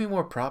 dude. Give me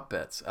more prop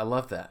bets. I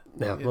love that.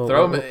 Yeah.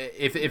 Throw them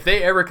if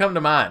they ever come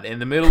to mind in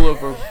the middle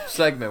of a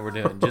segment we're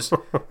doing. Just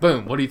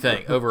boom. What do you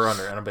think? Over or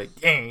under? And I'm like,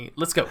 dang,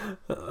 let's go.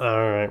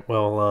 All right.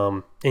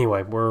 Well,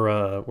 anyway,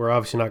 we're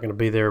obviously not going to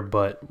be there,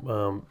 but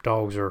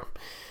Dogs are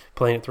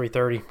playing at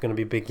 3:30. Going to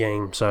be a big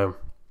game. So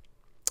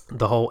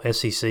the whole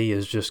SEC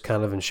is just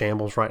kind of in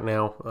shambles right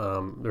now.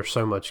 There's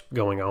so much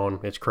going on.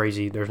 It's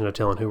crazy. There's no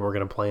telling who we're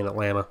going to play in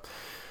Atlanta.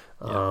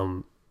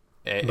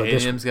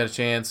 A&M's got a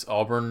chance.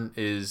 Auburn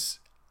is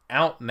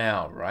out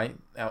now, right?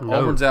 No.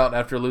 Auburn's out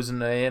after losing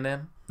to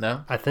A&M?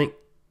 No? I think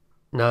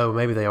no,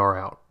 maybe they are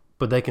out,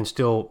 but they can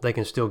still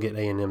get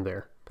A&M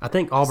there. I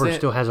think Auburn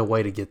still has a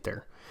way to get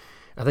there.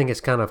 I think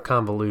it's kind of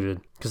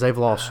convoluted because they've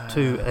lost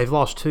two.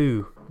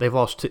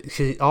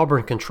 See,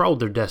 Auburn controlled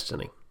their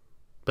destiny.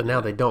 But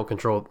now they don't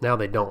control. Now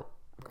they don't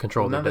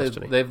control their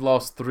destiny. They've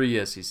lost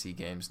 3 SEC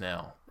games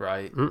now,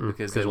 right?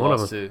 Because they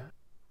lost to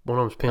one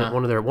of them's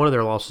one of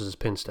their losses is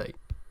Penn State.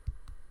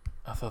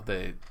 I thought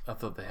they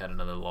had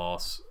another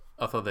loss.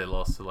 I thought they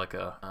lost to like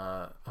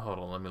a. Hold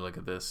on, let me look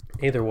at this.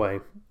 Either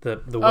way,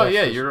 the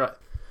West you're right.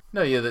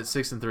 No, yeah, that's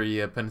 6-3.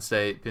 Yeah, Penn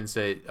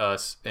State,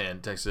 us,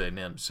 and Texas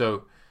A&M.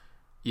 So,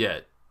 yeah.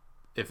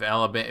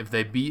 If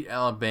they beat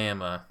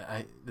Alabama,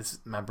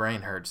 my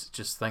brain hurts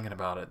just thinking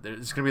about it.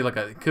 It's gonna be like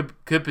could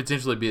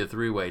potentially be a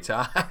 3-way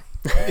tie.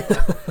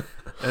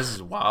 This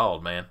is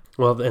wild, man.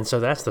 Well, and so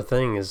that's the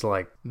thing is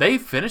like they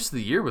finished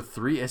the year with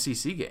 3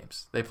 SEC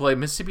games. They played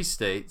Mississippi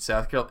State,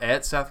 South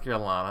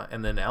Carolina,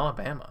 and then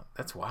Alabama.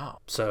 That's wild.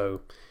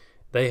 So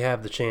they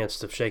have the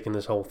chance of shaking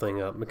this whole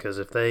thing up because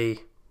if they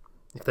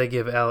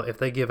give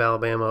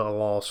Alabama a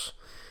loss,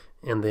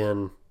 and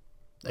then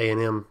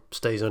A&M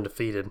stays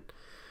undefeated,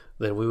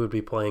 then we would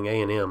be playing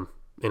A&M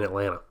in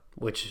Atlanta,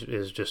 which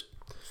is just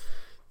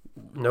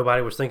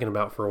nobody was thinking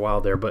about for a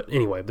while there. But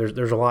anyway,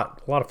 there's a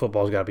lot of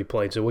football's got to be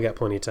played, so we got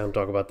plenty of time to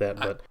talk about that.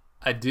 But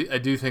I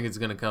do think it's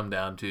going to come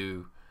down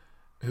to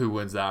who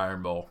wins the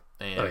Iron Bowl,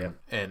 and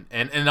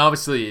and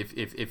obviously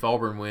if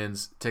Auburn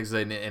wins, Texas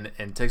A&M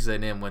and Texas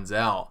A&M wins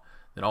out,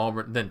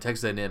 then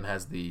Texas A&M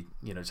has the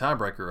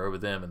tiebreaker over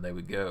them, and they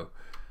would go.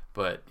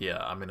 But, yeah,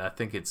 I mean, I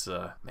think it's,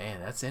 man,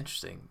 that's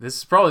interesting. This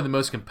is probably the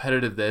most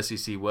competitive the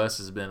SEC West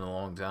has been in a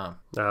long time.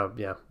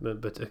 Yeah,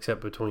 but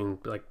except between,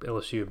 like,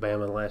 LSU and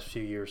Bama in the last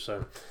few years.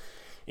 So,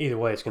 either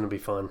way, it's going to be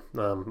fun.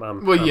 I'm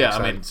excited.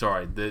 I mean,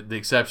 sorry, the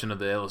exception of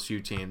the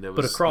LSU team that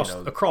was,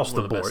 but across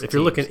the board, if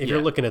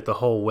you're looking at the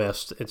whole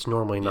West, it's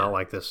normally not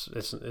like this.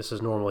 This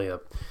is normally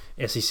a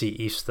SEC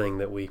East thing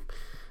that we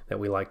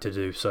like to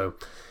do. So,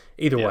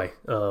 either way,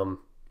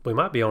 we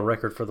might be on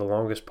record for the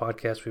longest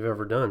podcast we've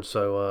ever done.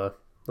 So,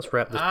 let's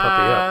wrap this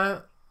puppy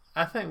up.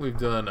 I think we've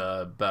done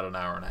about an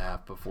hour and a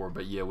half before,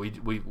 but yeah,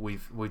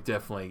 we've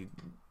definitely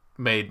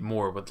made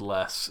more with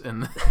less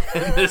in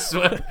this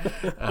one.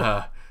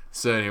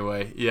 So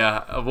anyway,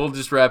 yeah, we'll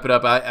just wrap it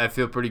up. I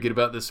feel pretty good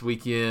about this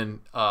weekend.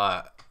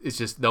 It's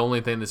just the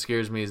only thing that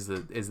scares me is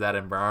that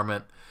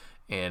environment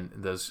and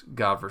those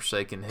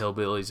godforsaken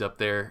hillbillies up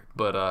there.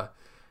 But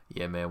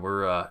yeah, man,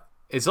 we're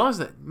as long as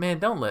that man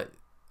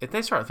if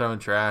they start throwing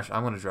trash,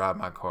 I'm going to drive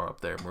my car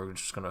up there, and we're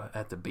just going to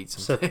have to beat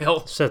some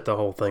tail. Set the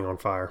whole thing on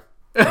fire.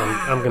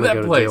 I'm going to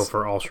go to jail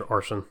for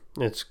arson.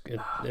 It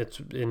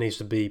needs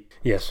to be.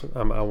 Yes,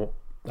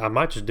 I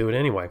might just do it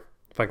anyway.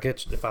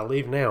 If I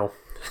leave now,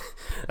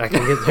 I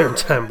can get there in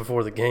time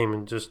before the game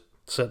and just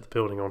set the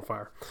building on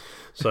fire.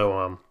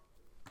 So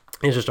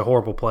it's just a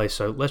horrible place.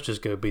 So let's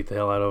just go beat the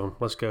hell out of them.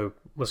 Let's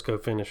go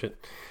finish it.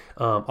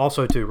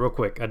 Also, too, real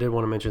quick, I did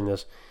want to mention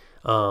this.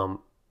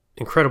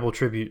 Incredible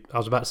tribute. I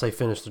was about to say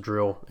finish the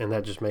drill, and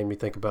that just made me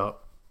think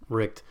about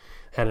Richt.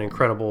 Had an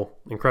incredible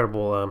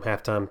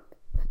halftime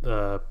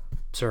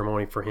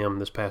ceremony for him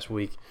this past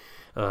week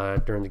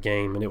during the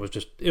game, and it was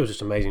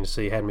just amazing to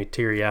see. It had me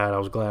teary eyed. I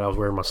was glad I was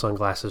wearing my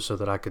sunglasses so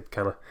that I could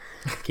kind of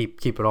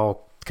keep it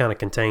all kind of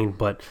contained.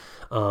 But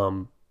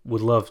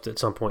would love to, at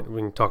some point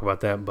we can talk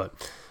about that. But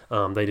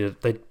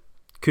they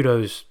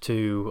kudos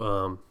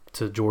to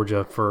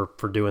Georgia for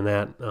doing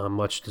that,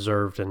 much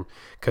deserved, and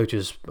coach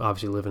is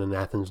obviously living in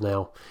Athens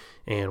now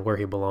and where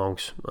he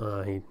belongs.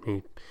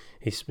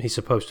 He's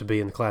supposed to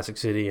be in the Classic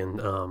City, and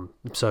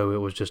so it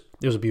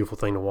was a beautiful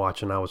thing to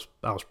watch, and I was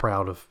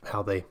proud of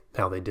how they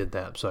did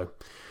that. So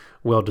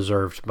well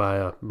deserved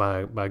by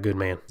a good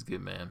man. It's a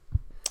good man.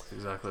 That's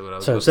exactly what I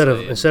was. So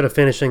instead of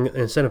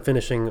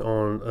finishing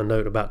on a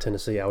note about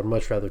Tennessee, I would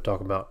much rather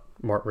talk about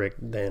Mark Richt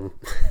than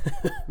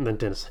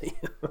Tennessee.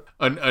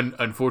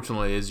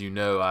 Unfortunately, as you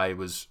know, I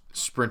was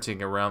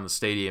sprinting around the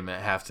stadium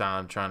at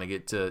halftime trying to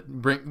get to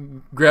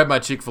grab my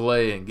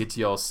Chick-fil-A and get to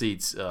y'all's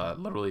seats,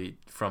 literally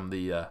from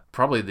the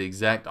probably the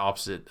exact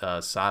opposite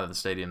side of the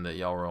stadium that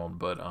y'all were on.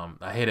 But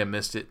I hate I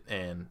missed it,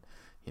 and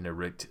you know,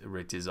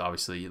 Richt is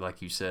obviously,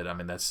 like you said, I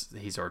mean,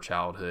 he's our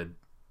childhood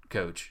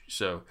coach.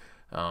 So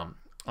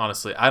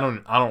honestly, I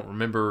don't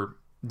remember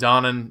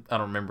Donnan. I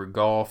don't remember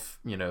golf.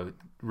 You know,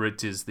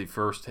 Richt is the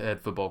first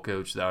head football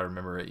coach that I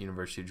remember at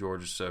University of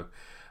Georgia. So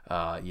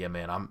yeah,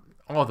 man, I'm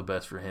all the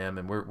best for him,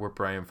 and we're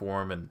praying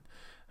for him,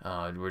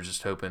 and we're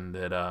just hoping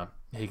that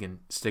he can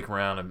stick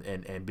around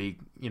and be,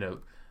 you know,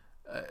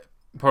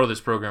 part of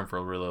this program for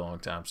a really long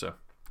time. So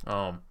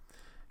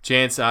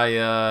Chance,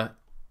 I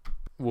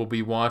will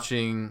be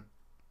watching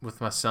with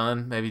my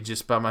son, maybe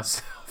just by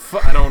myself.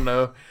 I don't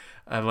know.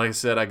 Like I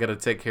said, I got to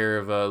take care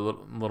of a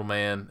little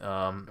man.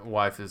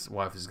 Wife has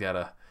got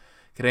to.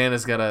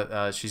 Katana's got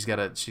to. She's got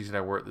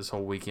to work this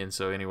whole weekend.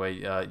 So anyway,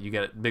 you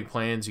got big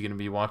plans? You going to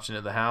be watching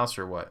at the house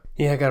or what?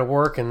 Yeah, I got to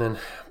work, and then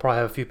probably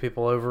have a few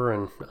people over,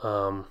 and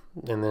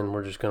then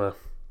we're just gonna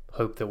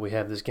hope that we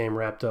have this game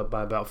wrapped up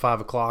by about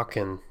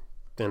 5:00, and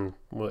then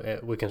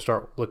we can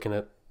start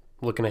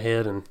looking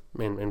ahead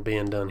and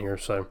being done here.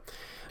 So.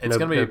 It's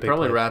going to be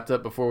probably wrapped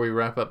up before we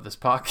wrap up this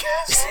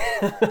podcast.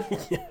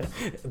 Yeah,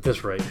 at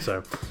this rate,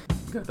 so.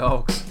 Go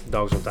Dogs.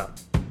 Dogs on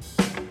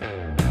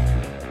top.